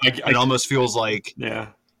metaphorical. It almost feels like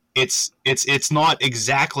it's not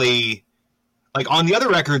exactly like on the other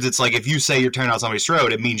records. It's like if you say you're tearing out somebody's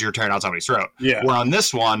throat, it means you're tearing out somebody's throat. Yeah. Where on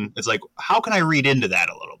this one, it's like, how can I read into that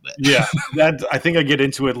a little bit? Yeah. That I think I get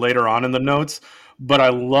into it later on in the notes, but I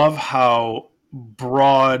love how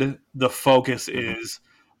broad the focus is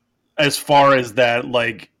as far as that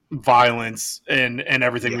like violence and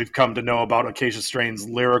everything we've come to know about Acacia Strain's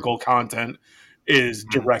lyrical content is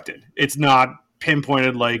directed. It's not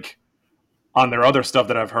pinpointed like on their other stuff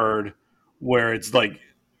that I've heard where it's like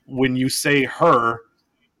when you say her,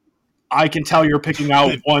 I can tell you're picking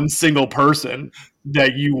out one single person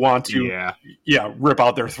that you want to rip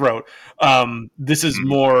out their throat. This is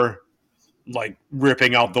more like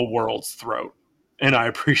ripping out the world's throat. And I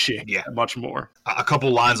appreciate that much more. A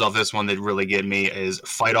couple lines off this one that really get me is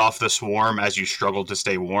fight off the swarm as you struggle to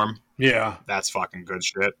stay warm. Yeah. That's fucking good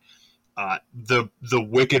shit. The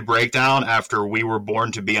wicked breakdown after we were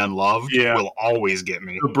born to be unloved will always get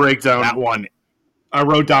me. The breakdown. That one. I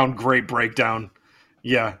wrote down great breakdown.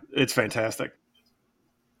 Yeah, it's fantastic.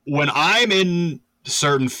 When I'm in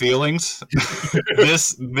certain feelings,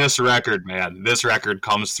 this record, man, this record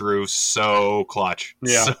comes through so clutch.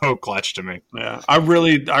 Yeah. So clutch to me. Yeah. I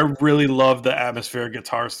really love the atmospheric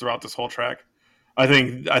guitars throughout this whole track. I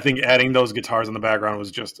think adding those guitars in the background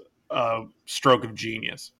was just a stroke of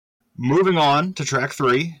genius. Moving on to track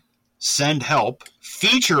 3, Send Help,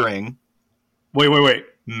 featuring Wait.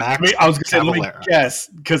 Max I was going to say, let me guess,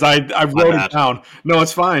 because I wrote it down. No,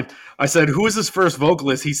 it's fine. I said, who is his first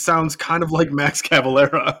vocalist? He sounds kind of like Max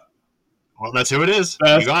Cavalera. Well, that's who it is.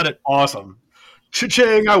 That's you got it. Awesome.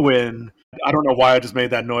 Cha-ching, I win. I don't know why I just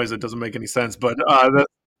made that noise. It doesn't make any sense. But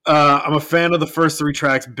I'm a fan of the first 3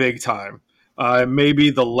 tracks big time.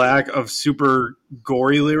 Maybe the lack of super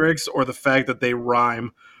gory lyrics or the fact that they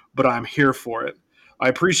rhyme, but I'm here for it. I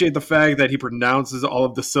appreciate the fact that he pronounces all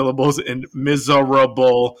of the syllables in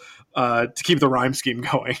miserable to keep the rhyme scheme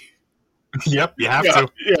going. Yep, you have to.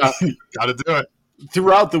 Yeah. Got to do it.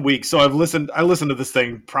 Throughout the week. So I listened to this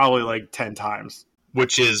thing probably like 10 times.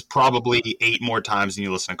 Which is probably 8 more times than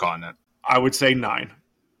you listen to Continent. I would say 9.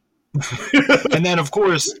 And then, of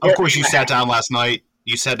course, you sat down last night.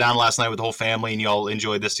 You sat down last night with the whole family and you all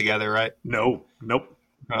enjoyed this together, right? Nope.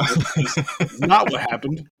 Not what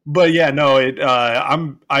happened. But yeah, no,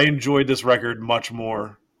 I enjoyed this record much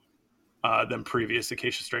more than previous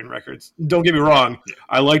Acacia Strain records. Don't get me wrong,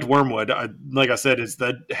 I liked Wormwood. Like I said, it's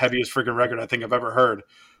the heaviest freaking record I think I've ever heard.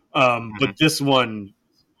 But this one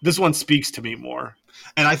speaks to me more.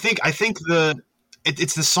 And I think it's the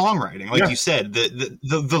songwriting, like you said,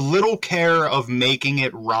 the little care of making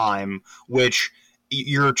it rhyme, which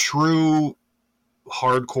your true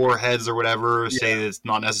hardcore heads or whatever say that it's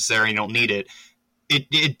not necessary, you don't need it.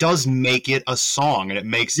 It does make it a song, and it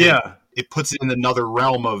makes it puts it in another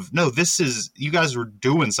realm of, no, this is, you guys were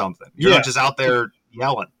doing something. You're not just out there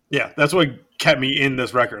yelling. Yeah, that's what kept me in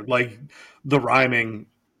this record. Like the rhyming,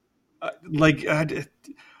 I'm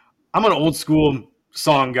an old school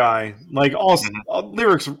song guy. Like all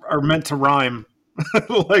lyrics are meant to rhyme.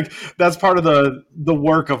 Like that's part of the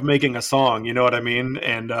work of making a song. You know what I mean?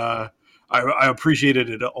 And I appreciated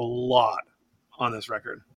it a lot on this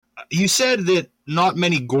record. You said that not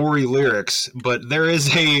many gory lyrics, but there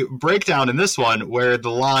is a breakdown in this one where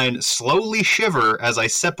the line "slowly shiver as I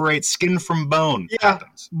separate skin from bone"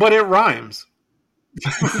 happens. But it rhymes.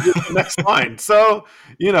 The next line, so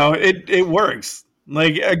it works.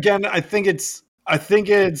 Like again, I think it's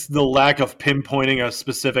the lack of pinpointing a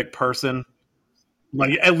specific person.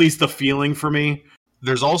 Like at least the feeling for me.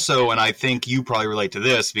 There's also, and I think you probably relate to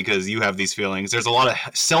this because you have these feelings, there's a lot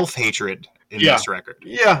of self-hatred in this record.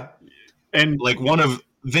 Yeah. And like one of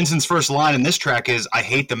Vincent's first line in this track is, "I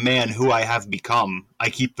hate the man who I have become. I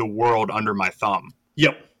keep the world under my thumb."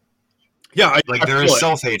 Yep. Yeah. There is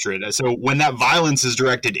self-hatred. So when that violence is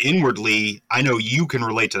directed inwardly, I know you can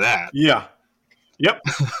relate to that. Yeah. Yep.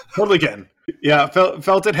 Totally can. Yeah.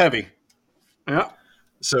 Felt it heavy. Yeah.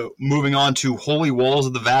 So moving on to Holy Walls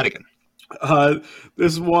of the Vatican.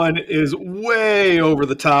 This one is way over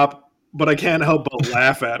the top, but I can't help but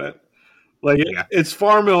laugh at it. Like it's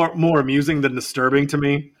far more amusing than disturbing to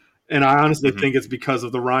me, and I honestly think it's because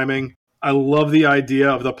of the rhyming. I love the idea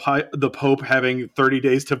of the Pope having 30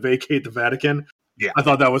 days to vacate the Vatican. Yeah, I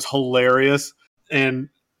thought that was hilarious, and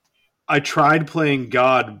I tried playing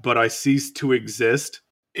God, but I ceased to exist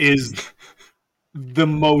is the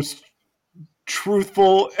most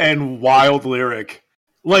truthful and wild lyric.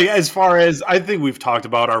 Like, as far as, I think we've talked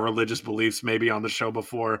about our religious beliefs maybe on the show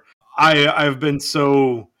before. I've been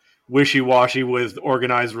so wishy-washy with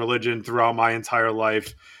organized religion throughout my entire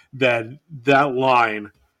life that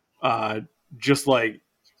line, just like,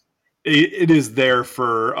 it is there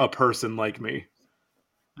for a person like me.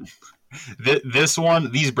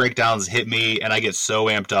 These breakdowns hit me, and I get so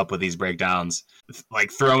amped up with these breakdowns.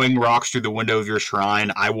 Like throwing rocks through the window of your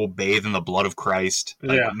shrine, I will bathe in the blood of Christ.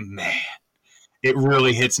 Like, man, it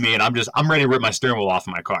really hits me, and I'm ready to rip my steering wheel off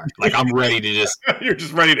of my car. Like, I'm ready to just... You're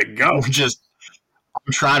just ready to go.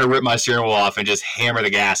 I'm trying to rip my steering wheel off and just hammer the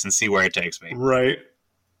gas and see where it takes me. Right.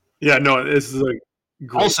 Yeah, no, this is like...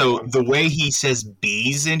 Also, the way he says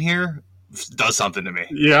bees in here does something to me.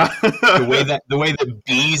 Yeah. the way that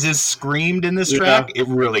bees is screamed in this track, it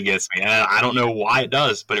really gets me. And I don't know why it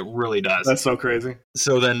does, but it really does. That's so crazy.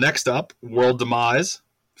 So then next up, World Demise,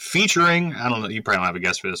 featuring, I don't know, you probably don't have a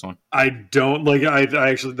guess for this one. I don't, like, I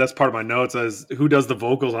actually, that's part of my notes, as who does the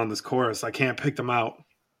vocals on this chorus. I can't pick them out.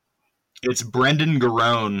 It's Brendan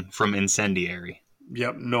Garone from Incendiary.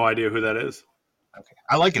 Yep, no idea who that is. Okay,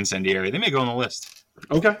 I like Incendiary. They may go on the list.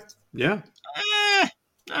 Okay, yeah. I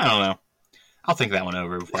don't know. I'll think that one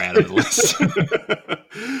over before I add it to the list.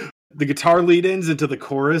 The guitar lead-ins into the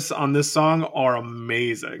chorus on this song are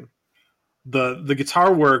amazing. The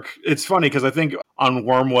guitar work, it's funny because I think on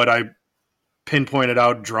Wormwood I pinpointed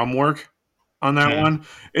out drum work on that one.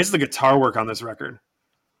 It's the guitar work on this record.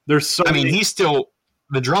 There's so many...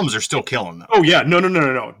 the drums are still killing though. Oh yeah,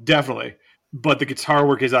 no, definitely. But the guitar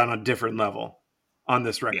work is on a different level on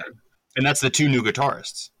this record. Yeah. And that's the two new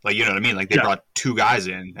guitarists. Like, you know what I mean? Like, they brought two guys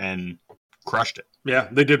in and crushed it. Yeah,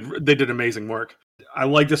 they did amazing work. I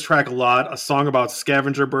like this track a lot. A song about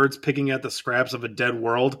scavenger birds picking at the scraps of a dead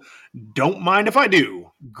world. Don't mind if I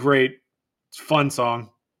do. Great, fun song.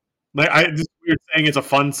 Like, it's weird saying it's a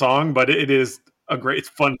fun song, but it is a great,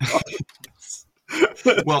 fun song.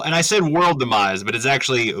 Well, and I said world demise, but it's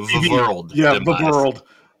actually the world. Yeah, demise. the world.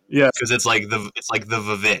 Yeah, because it's like the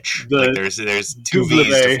Vavitch. Like there's two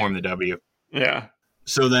V's to form the W. Yeah.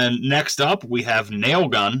 So then next up we have Nail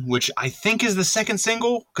Gun, which I think is the second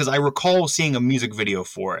single because I recall seeing a music video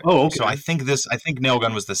for it. Oh, okay. So I think Nail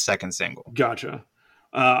Gun was the second single. Gotcha.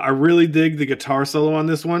 I really dig the guitar solo on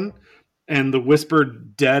this one and the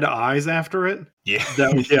whispered dead eyes after it. Yeah.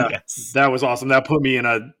 Yes. That was awesome. That put me in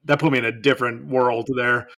a different world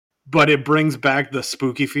there. But it brings back the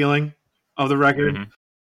spooky feeling of the record. Mm-hmm.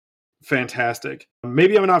 Fantastic.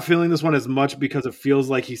 Maybe I'm not feeling this one as much because it feels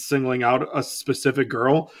like he's singling out a specific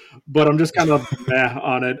girl, but I'm just kind of meh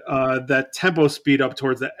on it. That tempo speed up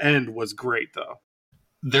towards the end was great, though.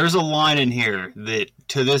 There's a line in here that,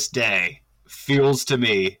 to this day, feels to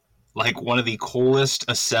me like one of the coolest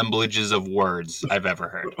assemblages of words I've ever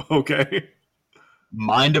heard. Okay.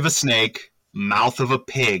 Mind of a snake, mouth of a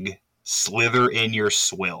pig, slither in your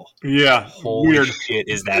swill. Yeah. Holy weird shit,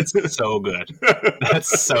 is that so good.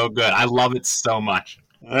 That's so good. I love it so much.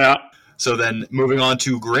 Yeah. So then moving on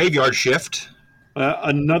to Graveyard Shift.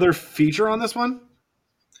 Another feature on this one?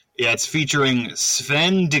 Yeah, it's featuring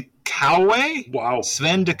Sven de Kauwe. Wow.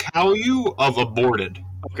 Sven de Kauwe of Aborted.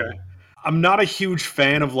 Okay. I'm not a huge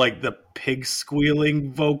fan of like the pig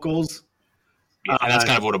squealing vocals. Yeah, that's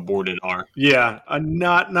kind of what Aborted are. Yeah, I'm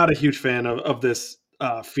not a huge fan of this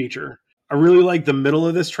feature. I really like the middle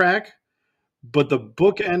of this track, but the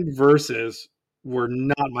bookend verses were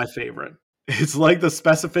not my favorite. It's like the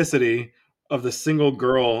specificity of the single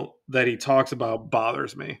girl that he talks about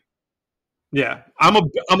bothers me. Yeah, I'm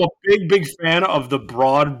a big fan of the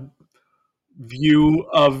broad view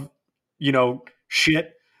of,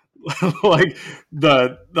 shit. Like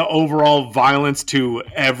the overall violence to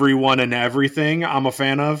everyone and everything I'm a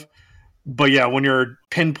fan of. But yeah, when you're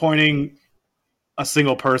pinpointing a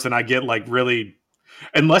single person, I get like really,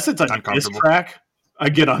 unless it's a diss track, I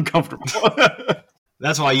get uncomfortable.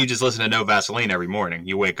 That's why you just listen to No Vaseline every morning.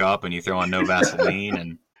 You wake up and you throw on No Vaseline.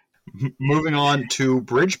 And moving on to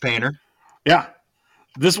Bridge Painter. Yeah,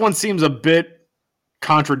 this one seems a bit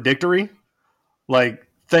contradictory. Like,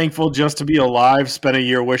 thankful just to be alive, spent a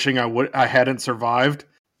year wishing I hadn't survived.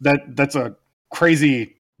 That's a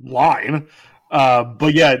crazy line.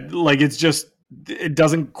 But yeah, like it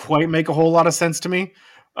doesn't quite make a whole lot of sense to me.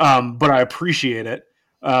 But I appreciate it.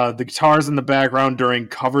 The guitars in the background during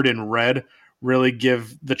Covered in Red really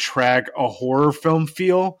give the track a horror film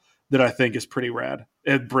feel that I think is pretty rad.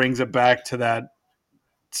 It brings it back to that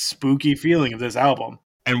spooky feeling of this album.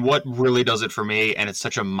 And what really does it for me, and it's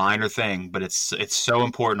such a minor thing, but it's so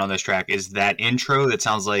important on this track, is that intro that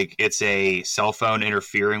sounds like it's a cell phone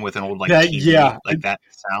interfering with an old TV, that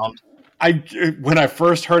sound. When I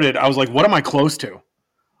first heard it, I was like, "What am I close to?"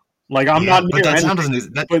 Like I'm not near. But that sound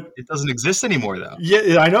it doesn't exist anymore, though.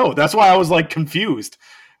 Yeah, I know. That's why I was like confused.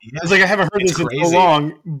 Yeah. I was like, I haven't heard this in so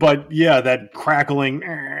long, but yeah, that crackling,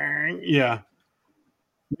 yeah.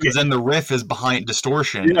 Because then the riff is behind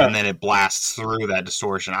distortion, and then it blasts through that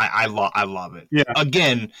distortion. I love it. Yeah.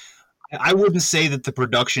 Again, I wouldn't say that the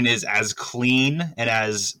production is as clean and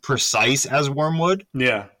as precise as Wormwood.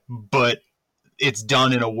 Yeah. But it's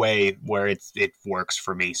done in a way where it works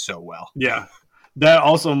for me so well. Yeah. That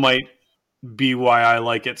also might be why I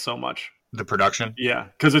like it so much. The production? Yeah,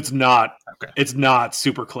 because it's not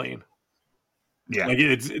super clean. Yeah.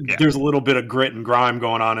 Like there's a little bit of grit and grime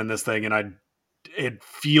going on in this thing, and it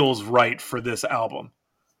feels right for this album.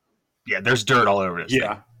 Yeah, there's dirt all over this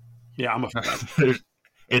thing. Yeah, I'm a fan.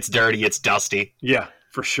 It's dirty, it's dusty. Yeah,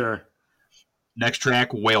 for sure. Next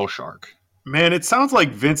track, Whale Shark. Man, it sounds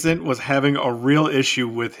like Vincent was having a real issue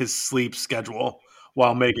with his sleep schedule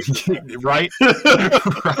while making right?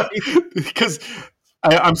 Right? Because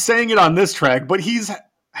I'm saying it on this track, but he's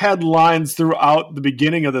had lines throughout the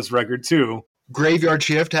beginning of this record too. Graveyard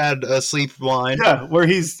Shift had a sleep line. Yeah, where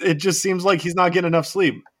it just seems like he's not getting enough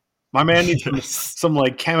sleep. My man needs some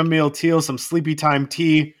like chamomile tea, some sleepy time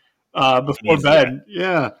tea before bed.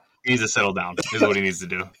 Yeah. He needs to settle down, is what he needs to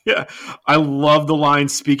do. Yeah. I love the line,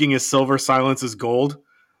 speaking as silver, silence is gold.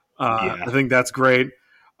 I think that's great.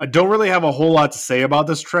 I don't really have a whole lot to say about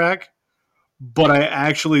this track, but I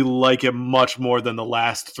actually like it much more than the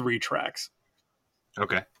last 3 tracks.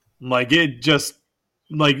 Okay. Like it just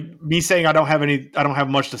like me saying I don't have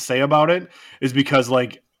much to say about it is because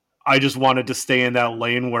like I just wanted to stay in that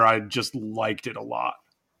lane where I just liked it a lot.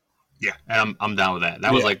 Yeah, and I'm down with that.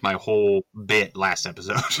 That was like my whole bit last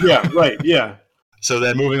episode. Yeah, right. Yeah. So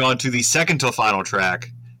then moving on to the second to final track.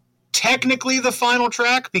 Technically the final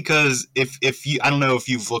track, because if you, I don't know if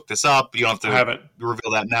you've looked this up, you don't have to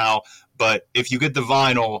reveal that now, but if you get the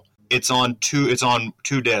vinyl, it's on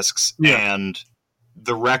two discs, and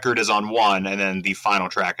the record is on one, and then the final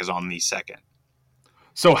track is on the second.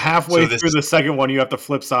 So halfway through the second one, you have to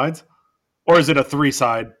flip sides? Or is it a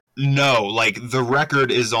 3-side? No, like the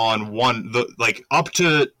record is on one, up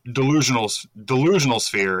to Delusional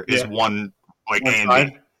Sphere is one, like one A and side?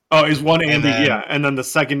 B. Oh, is one A and B, yeah. And then the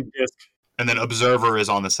second disc. And then Observer is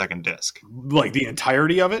on the second disc. Like the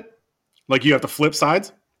entirety of it? Like you have to flip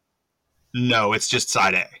sides? No, it's just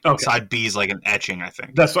side A. Okay. Side B is like an etching, I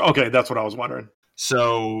think. That's what I was wondering.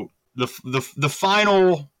 So the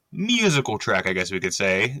final musical track, I guess we could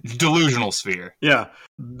say, Delusional Sphere. Yeah.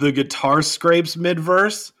 The guitar scrapes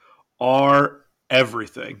mid-verse are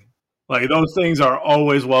everything. Like those things are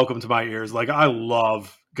always welcome to my ears. Like I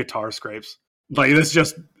love guitar scrapes. Like it's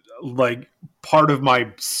just like part of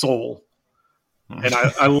my soul. And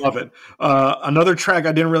I love it. Another track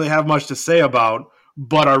I didn't really have much to say about,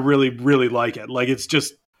 but I really, really like it. Like it's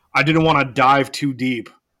just, I didn't want to dive too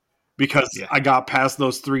deep because I got past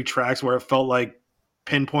those 3 tracks where it felt like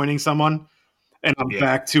pinpointing someone. And I'm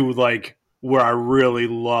back to like where I really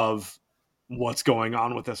love what's going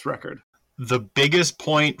on with this record. The biggest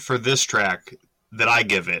point for this track that I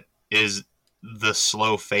give it is the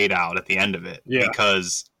slow fade out at the end of it. Yeah.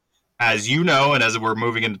 Because as you know, and as we're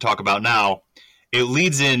moving in to talk about now, it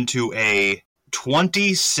leads into a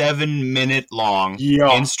 27-minute long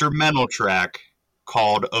instrumental track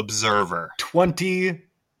called Observer.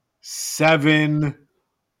 27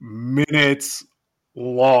 minutes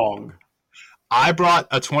long. I brought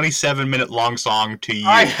a 27-minute long song to you.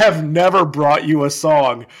 I have never brought you a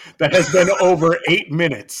song that has been over 8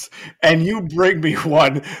 minutes, and you bring me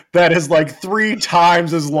one that is like 3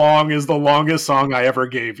 times as long as the longest song I ever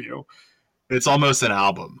gave you. It's almost an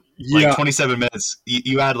album. Like 27 minutes.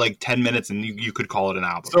 You add like 10 minutes and you could call it an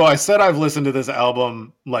album. So I said I've listened to this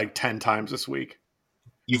album like 10 times this week.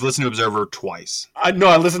 You've listened to Observer twice. I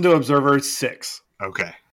listened to Observer 6.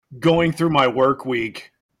 Okay. Going through my work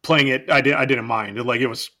week, playing it, I didn't mind. Like it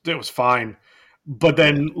was fine. But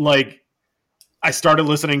then like I started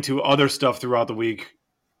listening to other stuff throughout the week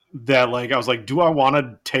that like I was like, do I want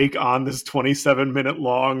to take on this 27-minute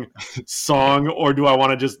long song, or do I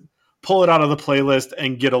want to just pull it out of the playlist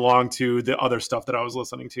and get along to the other stuff that I was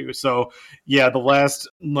listening to? So yeah, the last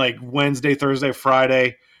like Wednesday, Thursday,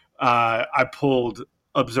 Friday, I pulled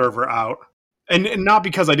Observer out, and not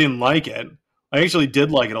because I didn't like it. I actually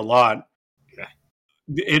did like it a lot. Yeah,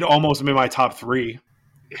 it almost made my top 3.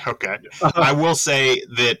 Okay. I will say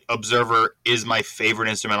that Observer is my favorite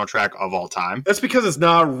instrumental track of all time. That's because it's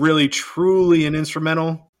not really truly an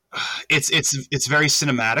instrumental. It's very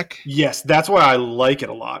cinematic. Yes, that's why I like it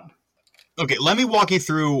a lot. Okay, let me walk you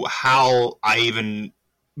through how I even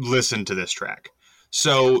listened to this track.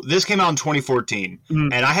 So this came out in 2014,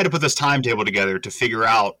 and I had to put this timetable together to figure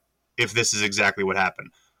out if this is exactly what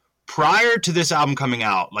happened. Prior to this album coming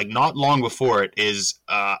out, like not long before it, is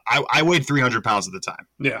I weighed 300 pounds at the time.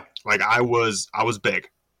 Yeah, like I was big,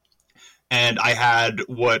 and I had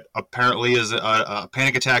what apparently is a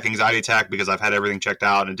panic attack, anxiety attack, because I've had everything checked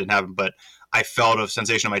out and it didn't happen, but I felt a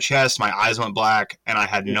sensation in my chest, my eyes went black, and I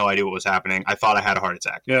had no idea what was happening. I thought I had a heart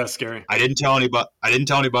attack. Yeah, scary. I didn't tell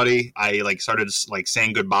anybody. I like started like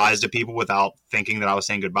saying goodbyes to people without thinking that I was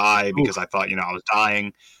saying goodbye because I thought, I was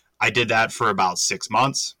dying. I did that for about 6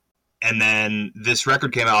 months. And then this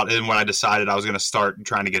record came out, and when I decided I was going to start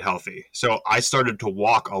trying to get healthy. So I started to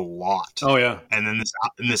walk a lot. Oh, yeah. And then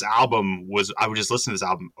this album I would just listen to this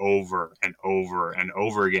album over and over and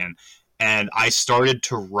over again. And I started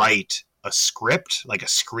to write a script, like a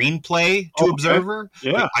screenplay to Observer.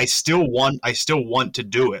 Yeah. Like, I still want to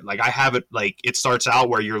do it. Like I have it, like it starts out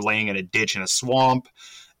where you're laying in a ditch in a swamp.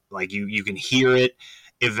 Like you can hear it.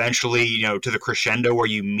 Eventually, to the crescendo where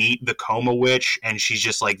you meet the Coma witch, and she's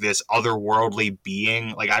just like this otherworldly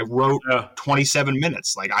being. Like I wrote 27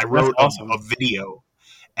 minutes. Like I wrote a video,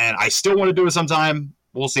 and I still want to do it sometime.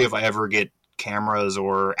 We'll see if I ever get cameras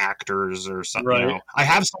or actors or something. Right. I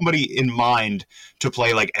have somebody in mind to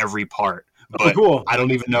play like every part, but cool. I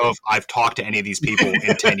don't even know if I've talked to any of these people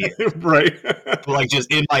in 10 years. Right. But like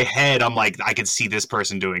just in my head, I'm like, I can see this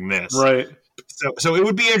person doing this. Right. So it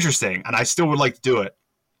would be interesting, and I still would like to do it.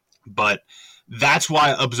 But that's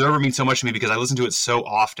why Observer means so much to me, because I listen to it so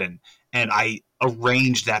often, and I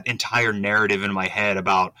arranged that entire narrative in my head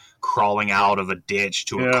about crawling out of a ditch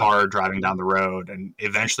to a car driving down the road and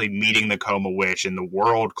eventually meeting the Coma Witch and the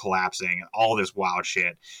world collapsing and all this wild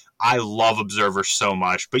shit. I love Observer so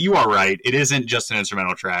much, but you are right. It isn't just an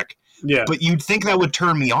instrumental track. Yeah. But you'd think that would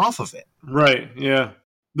turn me off of it. Right, yeah.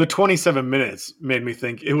 The 27 minutes made me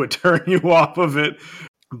think it would turn you off of it.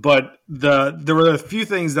 But there were a few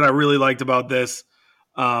things that I really liked about this.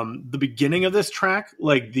 The beginning of this track,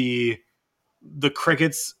 like the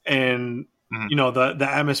crickets and the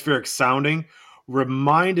atmospheric sounding,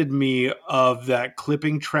 reminded me of that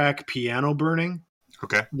clipping track Piano Burning.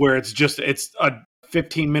 Okay. Where it's a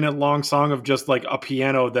 15-minute long song of just like a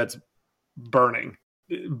piano that's burning.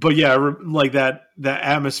 But yeah, like that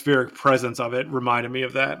atmospheric presence of it reminded me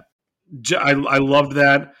of that. I loved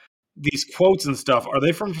that. These quotes and stuff, are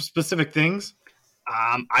they from specific things?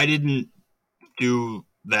 I didn't do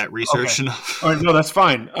that research enough. All right, no, that's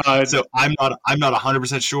fine. So I'm not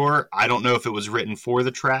 100% sure. I don't know if it was written for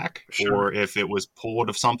the track or if it was pulled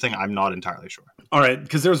of something. I'm not entirely sure. All right,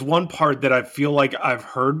 because there's one part that I feel like I've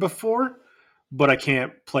heard before, but I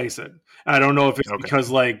can't place it. I don't know if it's because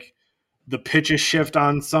like the pitches shift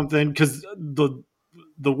on something, because the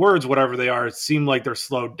words, whatever they are, seem like they're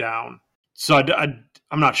slowed down. So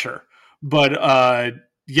I'm not sure, but I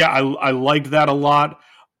liked that a lot.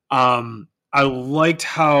 I liked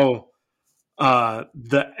how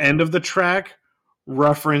the end of the track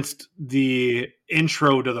referenced the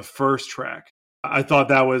intro to the first track. I thought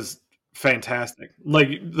that was fantastic. Like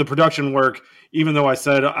the production work, even though I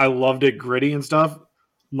said I loved it gritty and stuff,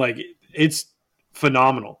 like it's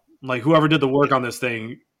phenomenal. Like whoever did the work on this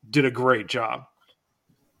thing did a great job.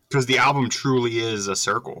 Because the album truly is a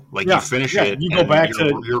circle. Like you finish it, you go back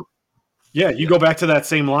to go back to that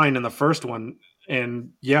same line in the first one,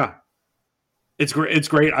 and it's great. It's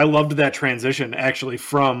great. I loved that transition actually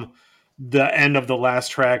from the end of the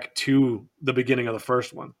last track to the beginning of the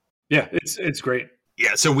first one. Yeah, it's great.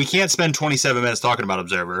 Yeah, so we can't spend 27 minutes talking about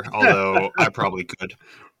Observer, although I probably could.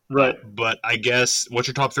 Right. But I guess, what's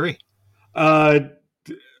your top three?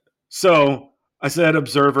 So I said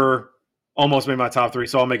Observer almost made my top three,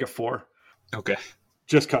 so I'll make it 4. Okay.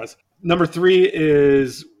 Just cause. Number 3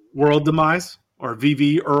 is World Demise, or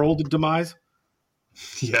VV Earled Demise.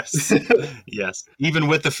 Yes. Yes. Even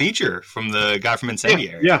with the feature from the guy from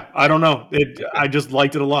Incendiary. Yeah, I don't know. I just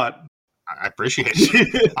liked it a lot. I appreciate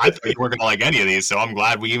it. I thought you weren't gonna like any of these, so I'm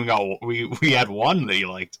glad we even we had one that you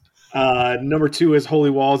liked. Number 2 is Holy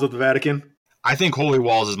Walls of the Vatican. I think Holy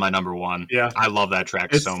Walls is my number 1. Yeah. I love that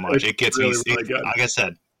track so much. It gets really, me really good. Like I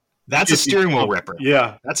said, that's a steering wheel ripper.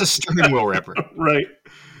 Yeah. That's a steering wheel ripper. Right.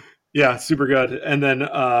 Yeah, super good. And then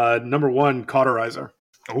number 1, Cauterizer.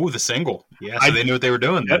 Oh, the single. Yeah, so they knew what they were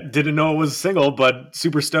doing there. Didn't know it was a single, but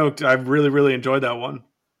super stoked. I really, really enjoyed that one.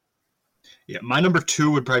 Yeah, my number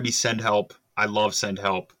 2 would probably be Send Help. I love Send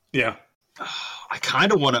Help. Yeah. I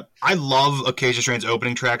kind of want to... I love Acacia Strain's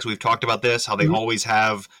opening tracks. We've talked about this, how they always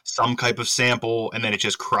have some type of sample, and then it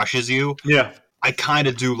just crushes you. Yeah. I kind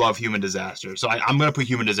of do love Human Disaster. So I'm going to put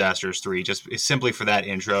Human Disasters 3, just simply for that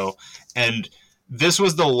intro. And this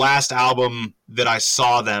was the last album that I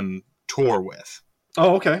saw them tour with.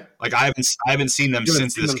 Oh, okay. Like I haven't seen them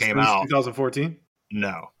since this came out. 2014?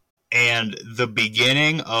 No. And the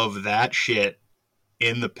beginning of that shit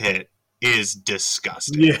in the pit is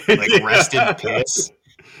disgusting. Yeah. Like Rest in Piss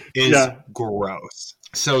is gross.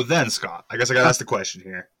 So then, Scott, I guess I got to ask the question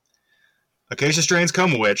here. Acacia Strain's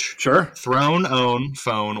Coma Witch. Sure. Throne, own,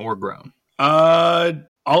 phone, or grown? I'll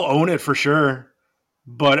own it for sure.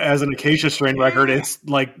 But as an Acacia Strain record, it's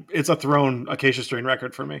a Throne Acacia Strain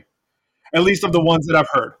record for me. At least of the ones that I've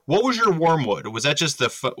heard. What was your Wormwood? Was that just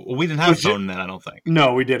we didn't have phone then, I don't think.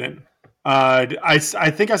 No, we didn't. I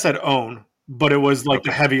think I said own, but it was like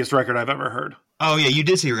the heaviest record I've ever heard. Oh, yeah, you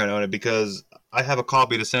did say you were going to own it because I have a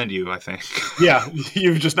copy to send you, I think. Yeah,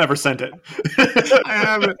 you've just never sent it. I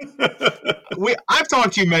haven't. I've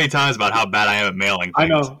talked to you many times about how bad I am at mailing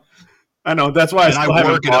things. I know. That's why I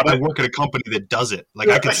work at a company that does it. Like,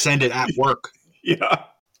 I could send it at work. Yeah.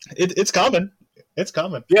 It's coming. It's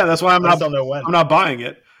coming. Yeah, that's why I don't know when. I'm not buying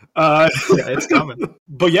it. Yeah, it's coming.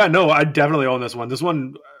 But yeah, no, I definitely own this one. This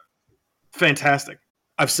one, fantastic.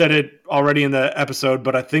 I've said it already in the episode,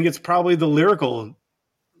 but I think it's probably the lyrical,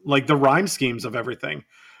 like the rhyme schemes of everything.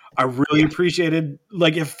 I really appreciated,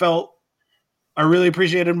 I really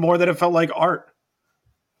appreciated more that it felt like art.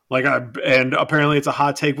 And apparently it's a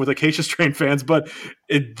hot take with Acacia Strain fans, but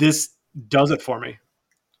this does it for me.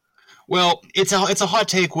 Well, it's a hot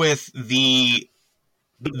take with the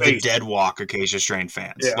Dead Walk Acacia Strain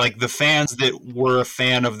fans. Yeah. Like the fans that were a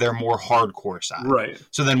fan of their more hardcore side. Right.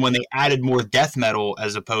 So then when they added more death metal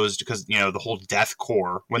as opposed to, because, the whole death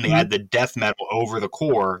core, when they add the death metal over the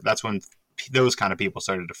core, that's when those kind of people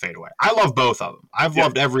started to fade away. I love both of them. I've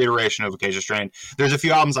loved every iteration of Acacia Strain. There's a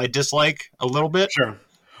few albums I dislike a little bit. Sure.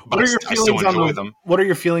 But I still enjoy them. What are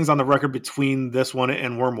your feelings on the record between this one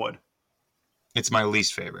and Wormwood? It's my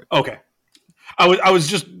least favorite. Okay. I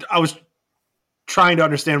was trying to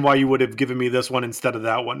understand why you would have given me this one instead of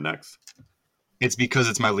that one next. It's because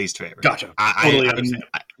it's my least favorite. Gotcha. Totally understand.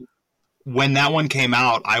 When that one came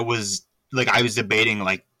out, I was debating,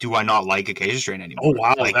 like, do I not like Acacia Strain anymore? Oh,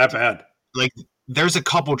 wow, like, that bad. Like, there's a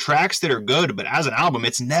couple tracks that are good, but as an album,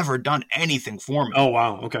 it's never done anything for me. Oh,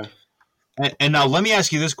 wow, okay. And now let me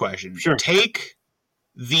ask you this question. Sure. Take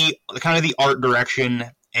the kind of the art direction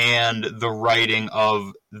and the writing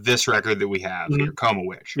of this record that we have here, Coma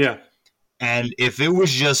Witch. Yeah. And if it was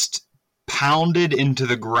just pounded into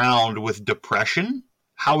the ground with depression,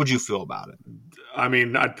 how would you feel about it? I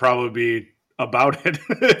mean, I'd probably be about it,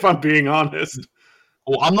 if I'm being honest.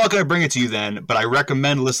 Well, I'm not going to bring it to you then, but I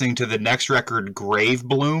recommend listening to the next record, Grave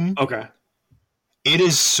Bloom. Okay. It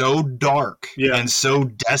is so dark Yeah. and so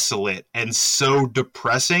desolate and so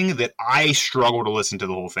depressing that I struggle to listen to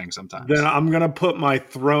the whole thing sometimes. Then I'm going to put my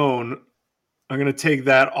throne, I'm going to take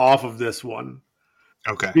that off of this one.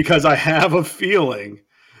 Okay. Because I have a feeling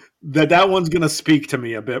that one's going to speak to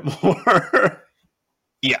me a bit more.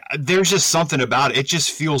 Yeah, there's just something about it. It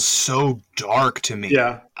just feels so dark to me.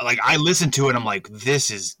 Yeah. Like, I listen to it and I'm like,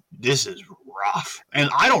 this is rough. And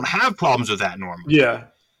I don't have problems with that normally. Yeah.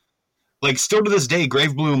 Like, still to this day,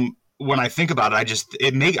 Grave Bloom, when I think about it,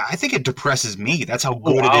 I think it depresses me. That's how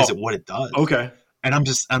good it is at what it does. Okay. And I'm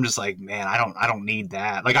just like, man, I don't need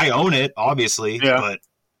that. Like, I own it, obviously, but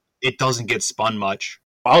it doesn't get spun much.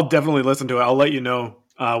 I'll definitely listen to it. I'll let you know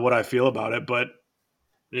what I feel about it. But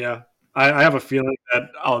yeah, I have a feeling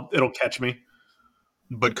that it'll catch me.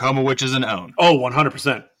 But Coma Witch is an own. Oh,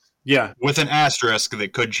 100%. Yeah. With an asterisk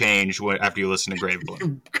that could change after you listen to Grave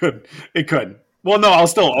Bloom. It could. Well, no, I'll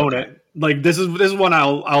still own it. Like, this is one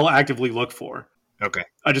I'll actively look for. Okay.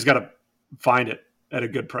 I just got to find it at a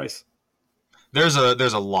good price. There's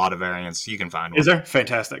a lot of variants you can find. Is there?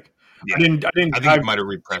 Fantastic. Yeah. I didn't I think dive you might have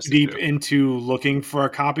repressed deep it into looking for a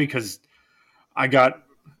copy because I got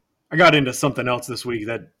into something else this week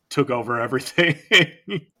that took over everything.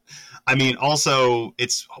 I mean, also,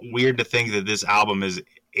 it's weird to think that this album is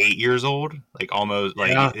 8 years old. Like, almost.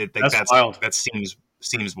 Like, yeah, that's wild. That seems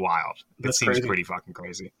wild. That's seems crazy. pretty fucking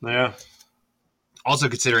crazy. Yeah. Also,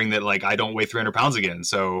 considering that, like, I don't weigh 300 pounds again,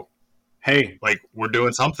 so hey, like, we're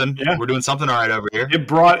doing something. Yeah. We're doing something all right over here. It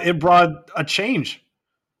brought a change.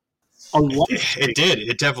 It did.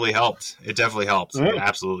 It definitely helped. It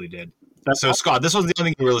absolutely did. So, awesome. Scott, this wasn't the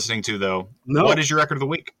only thing you were listening to, though. No. What is your record of the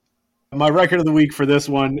week? My record of the week for this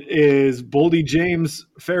one is Boldy James,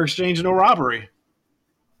 Fair Exchange, No Robbery.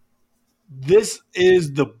 This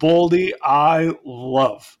is the Boldy I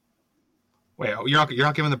love. Wait, you're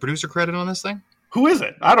not giving the producer credit on this thing? Who is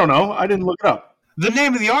it? I don't know. I didn't look it up. The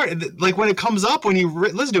name of the art, like when it comes up, when you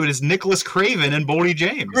listen to it, is Nicholas Craven and Boldy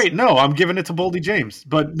James. Great. No, I'm giving it to Boldy James.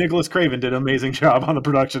 But Nicholas Craven did an amazing job on the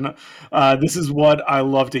production. This is what I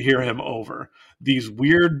love to hear him over. These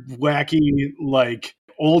weird, wacky, like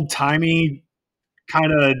old-timey,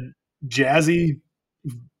 kind of jazzy,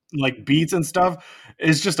 like beats and stuff.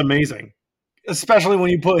 It's just amazing. Especially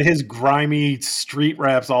when you put his grimy street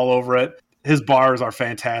raps all over it. His bars are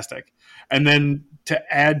fantastic. And then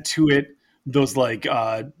to add to it, those like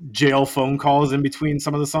jail phone calls in between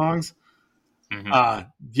some of the songs. Mm-hmm.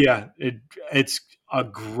 It's a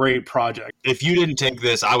great project. If you didn't take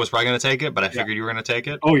this, I was probably going to take it, but I figured you were going to take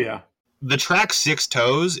it. Oh yeah. The track Six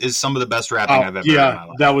Toes is some of the best rapping I've ever heard in my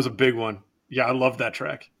life. That was a big one. Yeah, I love that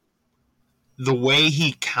track. The way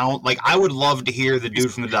he I would love to hear the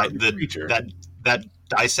dude from that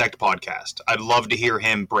Dissect podcast. I'd love to hear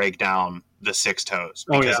him break down the Six Toes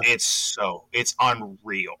because it's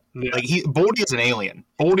unreal. Yeah. Like Boldy is an alien.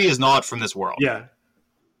 Boldy is not from this world. Yeah.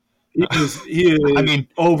 He is I mean,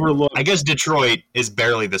 overlooked. I guess Detroit is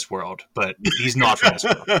barely this world, but he's not from this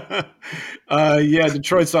world.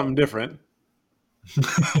 Detroit's something different.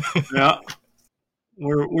 Yeah.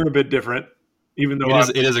 We're a bit different. Even though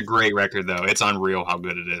it is a great record, though. It's unreal how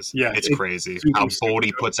good it is. Yeah, it's crazy how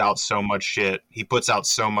Boldy puts out so much shit. He puts out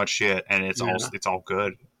so much shit, and it's all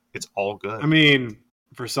good. It's all good. I mean,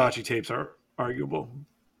 Versace tapes are arguable.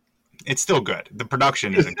 It's still good. The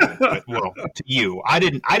production isn't good. But, well, to you, I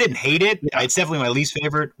didn't hate it. Yeah. It's definitely my least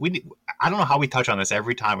favorite. I don't know how we touch on this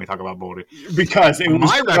every time we talk about Boldy. Because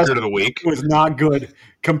my record of the week was not good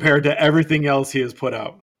compared to everything else he has put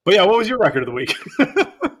out. But yeah, what was your record of the week?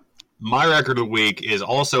 My record of the week is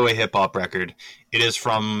also a hip hop record. It is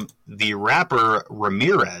from the rapper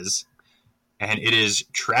Ramirez, and it is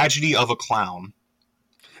 "Tragedy of a Clown."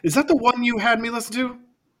 Is that the one you had me listen to?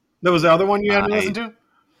 That was the other one you had me listen to?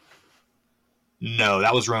 No,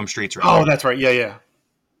 that was Rome Street's record. Oh, that's right. Yeah.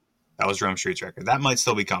 That was Rome Street's record. That might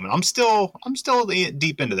still be coming. I'm still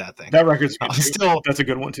deep into that thing. That record's good. That's a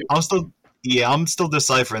good one too. I'm still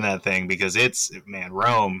deciphering that thing because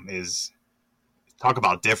Rome is, talk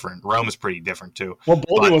about different. Rome is pretty different too. Well,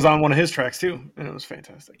 Boldy was on one of his tracks too, and it was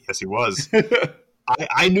fantastic. Yes, he was.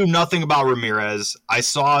 I knew nothing about Ramirez. I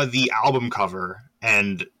saw the album cover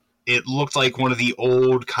and it looked like one of the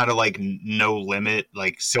old kind of like No Limit,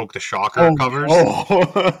 like Silk the Shocker covers.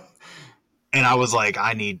 And I was like,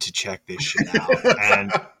 I need to check this shit out.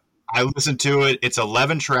 And I listened to it. It's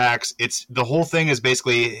 11 tracks. The whole thing is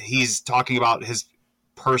basically he's talking about his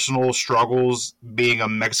personal struggles being a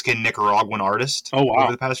Mexican Nicaraguan artist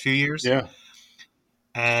over the past few years. Yeah.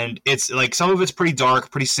 And it's like some of it's pretty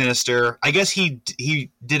dark, pretty sinister. I guess he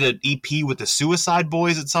did an EP with the Suicide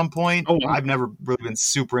Boys at some point. Oh, wow. I've never really been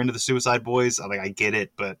super into the Suicide Boys. I get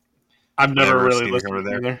it, but I've never really listened to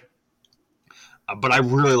them either. But I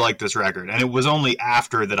really like this record. And it was only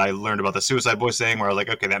after that I learned about the Suicide Boys thing where I was like,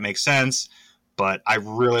 okay, that makes sense. But I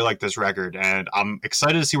really like this record. And I'm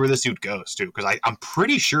excited to see where this dude goes, too. Because I'm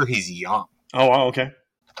pretty sure he's young. Oh, wow, okay.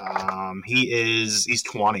 He's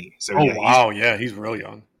 20. So he's real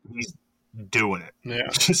young. He's doing it. Yeah.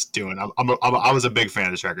 Just doing it. I was a big fan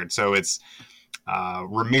of this record. So it's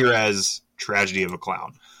Ramirez, Tragedy of a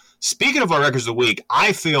Clown. Speaking of our records of the week,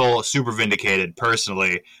 I feel super vindicated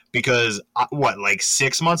personally because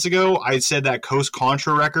 6 months ago I said that Coast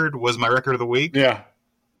Contra record was my record of the week. Yeah.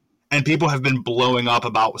 And people have been blowing up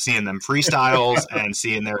about seeing them freestyles and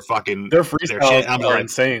seeing their freestyles shit. are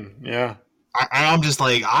insane. Yeah. I'm just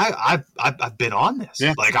like I've been on this.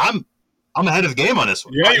 Yeah. Like I'm ahead of the game on this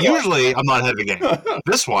one. Yeah, usually I'm not ahead of the game.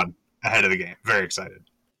 This one ahead of the game. Very excited.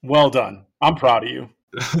 Well done. I'm proud of you.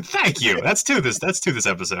 Thank you. That's to this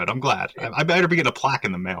episode. I'm glad. I better be getting a plaque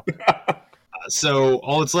in the mail. So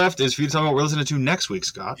all that's left is for you to tell me what we're listening to next week,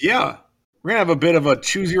 Scott. Yeah. We're gonna have a bit of a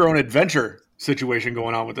choose your own adventure situation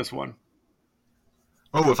going on with this one.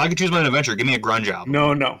 Oh, if I could choose my own adventure, give me a grunge album.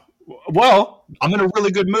 No. Well, I'm in a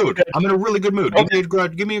really good mood. Okay.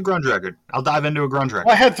 Okay. Give me a grunge record. I'll dive into a grunge record.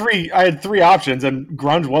 Well, I had three options, and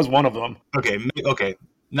grunge was one of them. Okay.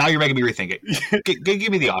 Now you're making me rethink it.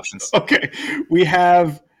 Give me the options. Okay. We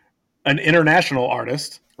have an international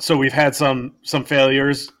artist. So we've had some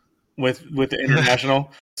failures with the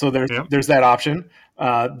international. So there's that option.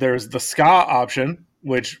 There's the ska option,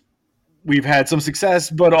 which we've had some success,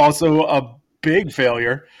 but also a big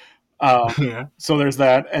failure. So there's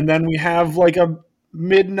that. And then we have like a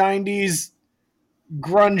mid-90s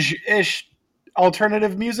grunge-ish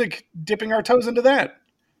alternative music, dipping our toes into that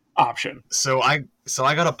option. So I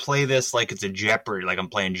gotta play this like it's a Jeopardy, like I'm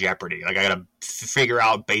playing Jeopardy. Like I gotta figure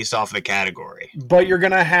out based off the category. But you're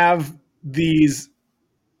gonna have these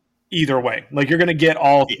either way. Like you're gonna get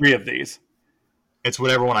all three of these. It's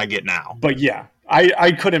whatever one I get now. But yeah,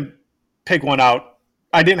 I couldn't pick one out.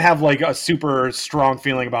 I didn't have like a super strong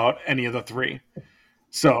feeling about any of the three.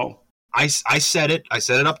 So I said it. I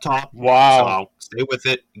said it up top. Wow. So I'll stay with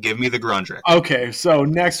it. Give me the grunge record. Okay, so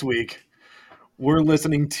next week we're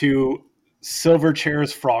listening to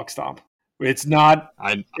Silverchair's Frog Stomp. It's not.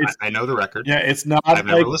 I know the record. Yeah, it's not. I've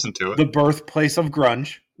never listened to it. The birthplace of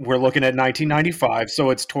grunge. We're looking at 1995, so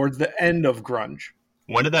it's towards the end of grunge.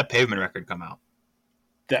 When did that Pavement record come out?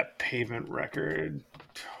 That Pavement record.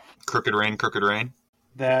 Crooked Rain.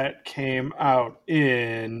 That came out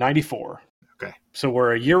in 94. Okay. So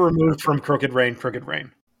we're a year removed from Crooked Rain.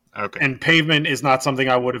 Okay. And Pavement is not something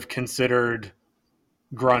I would have considered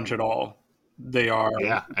grunge at all. They are.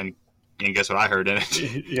 Yeah, and guess what I heard in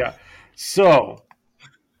it? Yeah. So,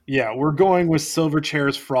 yeah, we're going with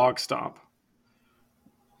Silverchair's Frog Stomp.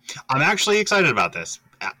 I'm actually excited about this.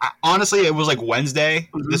 Honestly, it was like Wednesday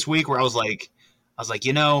this week where I was like,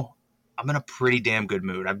 I'm in a pretty damn good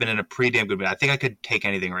mood. I've been in a pretty damn good mood. I think I could take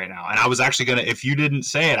anything right now. And I was actually gonna, if you didn't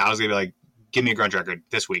say it, I was gonna be like, give me a grunge record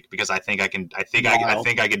this week because I think I can. I think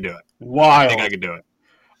I can do it. Wild. I think I can do it.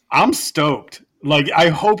 I'm stoked. Like I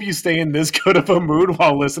hope you stay in this good of a mood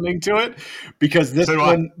while listening to it because this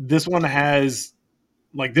one has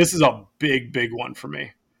like this is a big one for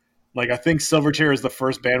me. Like I think Silverchair is the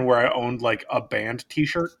first band where I owned like a band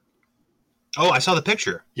T-shirt. Oh, I saw the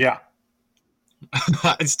picture. Yeah.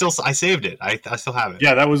 I saved it. I still have it.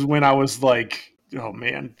 Yeah, that was when I was like, oh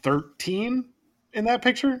man, 13 in that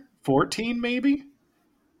picture? 14 maybe?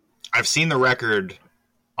 I've seen the record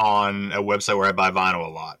on a website where I buy vinyl a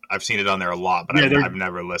lot. I've seen it on there a lot, but Yeah, I've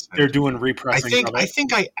never listened. They're doing repressings of it. I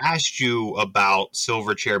think I asked you about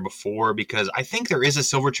Silverchair before because I think there is a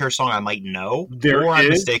Silverchair song I might know, or I'm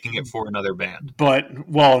mistaking it for another band. But,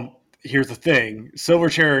 well, here's the thing.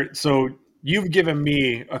 Silverchair, so you've given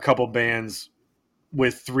me a couple bands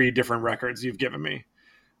with 3 different records you've given me.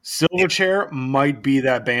 Silverchair might be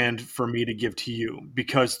that band for me to give to you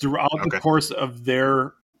because throughout the course of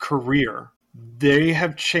their career, they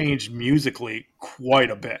have changed musically quite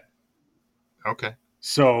a bit. Okay.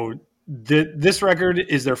 So this record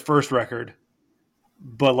is their first record,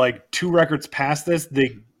 but like 2 records past this,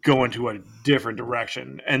 they go into a different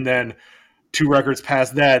direction. And then 2 records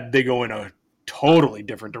past that, they go in a totally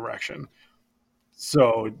different direction.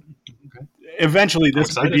 So eventually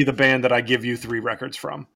this would be the band that I give you 3 records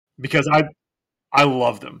from because I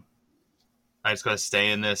love them. I just got to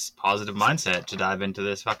stay in this positive mindset to dive into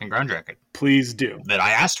this fucking grunge record. Please do. That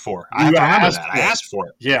I asked for. I have to remember that. I asked for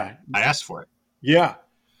it. Yeah. I asked for it. Yeah.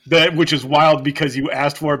 Which is wild because you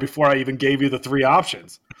asked for it before I even gave you the 3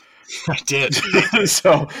 options. I did.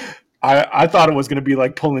 So I thought it was going to be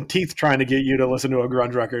like pulling teeth trying to get you to listen to a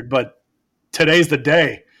grunge record, but today's the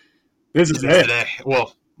day. This is it. The day.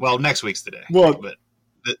 Well, next week's the day. Well, but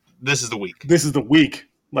this is the week. This is the week.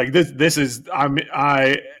 Like this is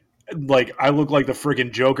I look like the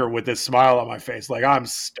freaking Joker with this smile on my face. Like I'm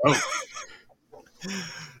stoked.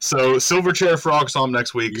 So Silverchair Frog Stomp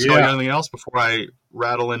next week. So anything else before I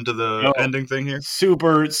rattle into the ending thing here?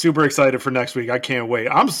 Super, super excited for next week. I can't wait.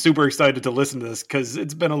 I'm super excited to listen to this because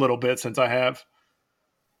it's been a little bit since I have.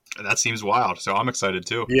 That seems wild. So I'm excited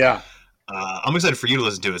too. Yeah. I'm excited for you to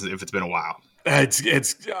listen to it if it's been a while.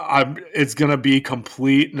 It's gonna be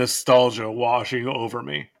complete nostalgia washing over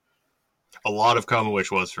me. A lot of Coma Wish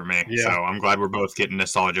was for me. Yeah. So I'm glad we're both getting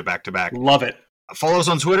nostalgia back to back. Love it. Follow us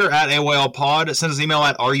on Twitter at AYLPod. Send us an email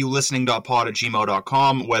at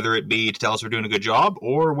areyoulistening.pod@gmail.com, whether it be to tell us we're doing a good job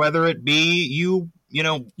or whether it be you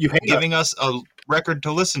giving us a record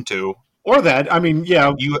to listen to. Or that. I mean,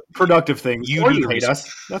 productive things. You hate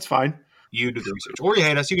us. That's fine. You do the research. Or you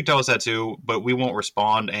hate us. You can tell us that too, but we won't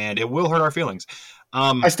respond, and it will hurt our feelings.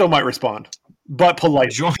 I still might respond, but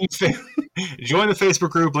polite. Join the Facebook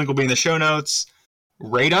group. Link will be in the show notes.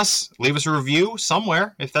 Rate us. Leave us a review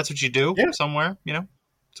somewhere, if that's what you do. Yeah. Somewhere,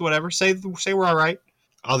 it's whatever. Say we're all right.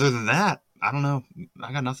 Other than that, I don't know.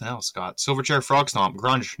 I got nothing else, Scott. Silverchair Frog Stomp,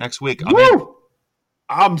 grunge, next week.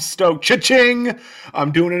 I'm stoked. Cha-ching!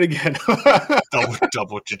 I'm doing it again.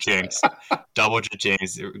 double cha-chings. Double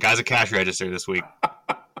cha-chings. Guys at cash register this week.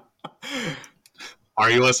 Are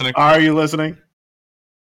you listening? Are you listening?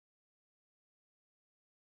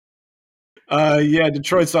 Yeah,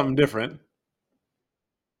 Detroit's something different.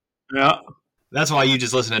 Yeah. That's why you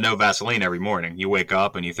just listen to No Vaseline every morning. You wake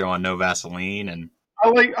up and you throw on No Vaseline, and I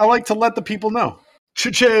like to let the people know.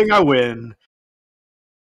 Cha-ching, I win.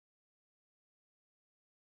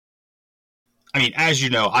 I mean, as you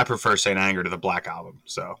know, I prefer Saint Anger to the Black Album,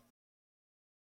 so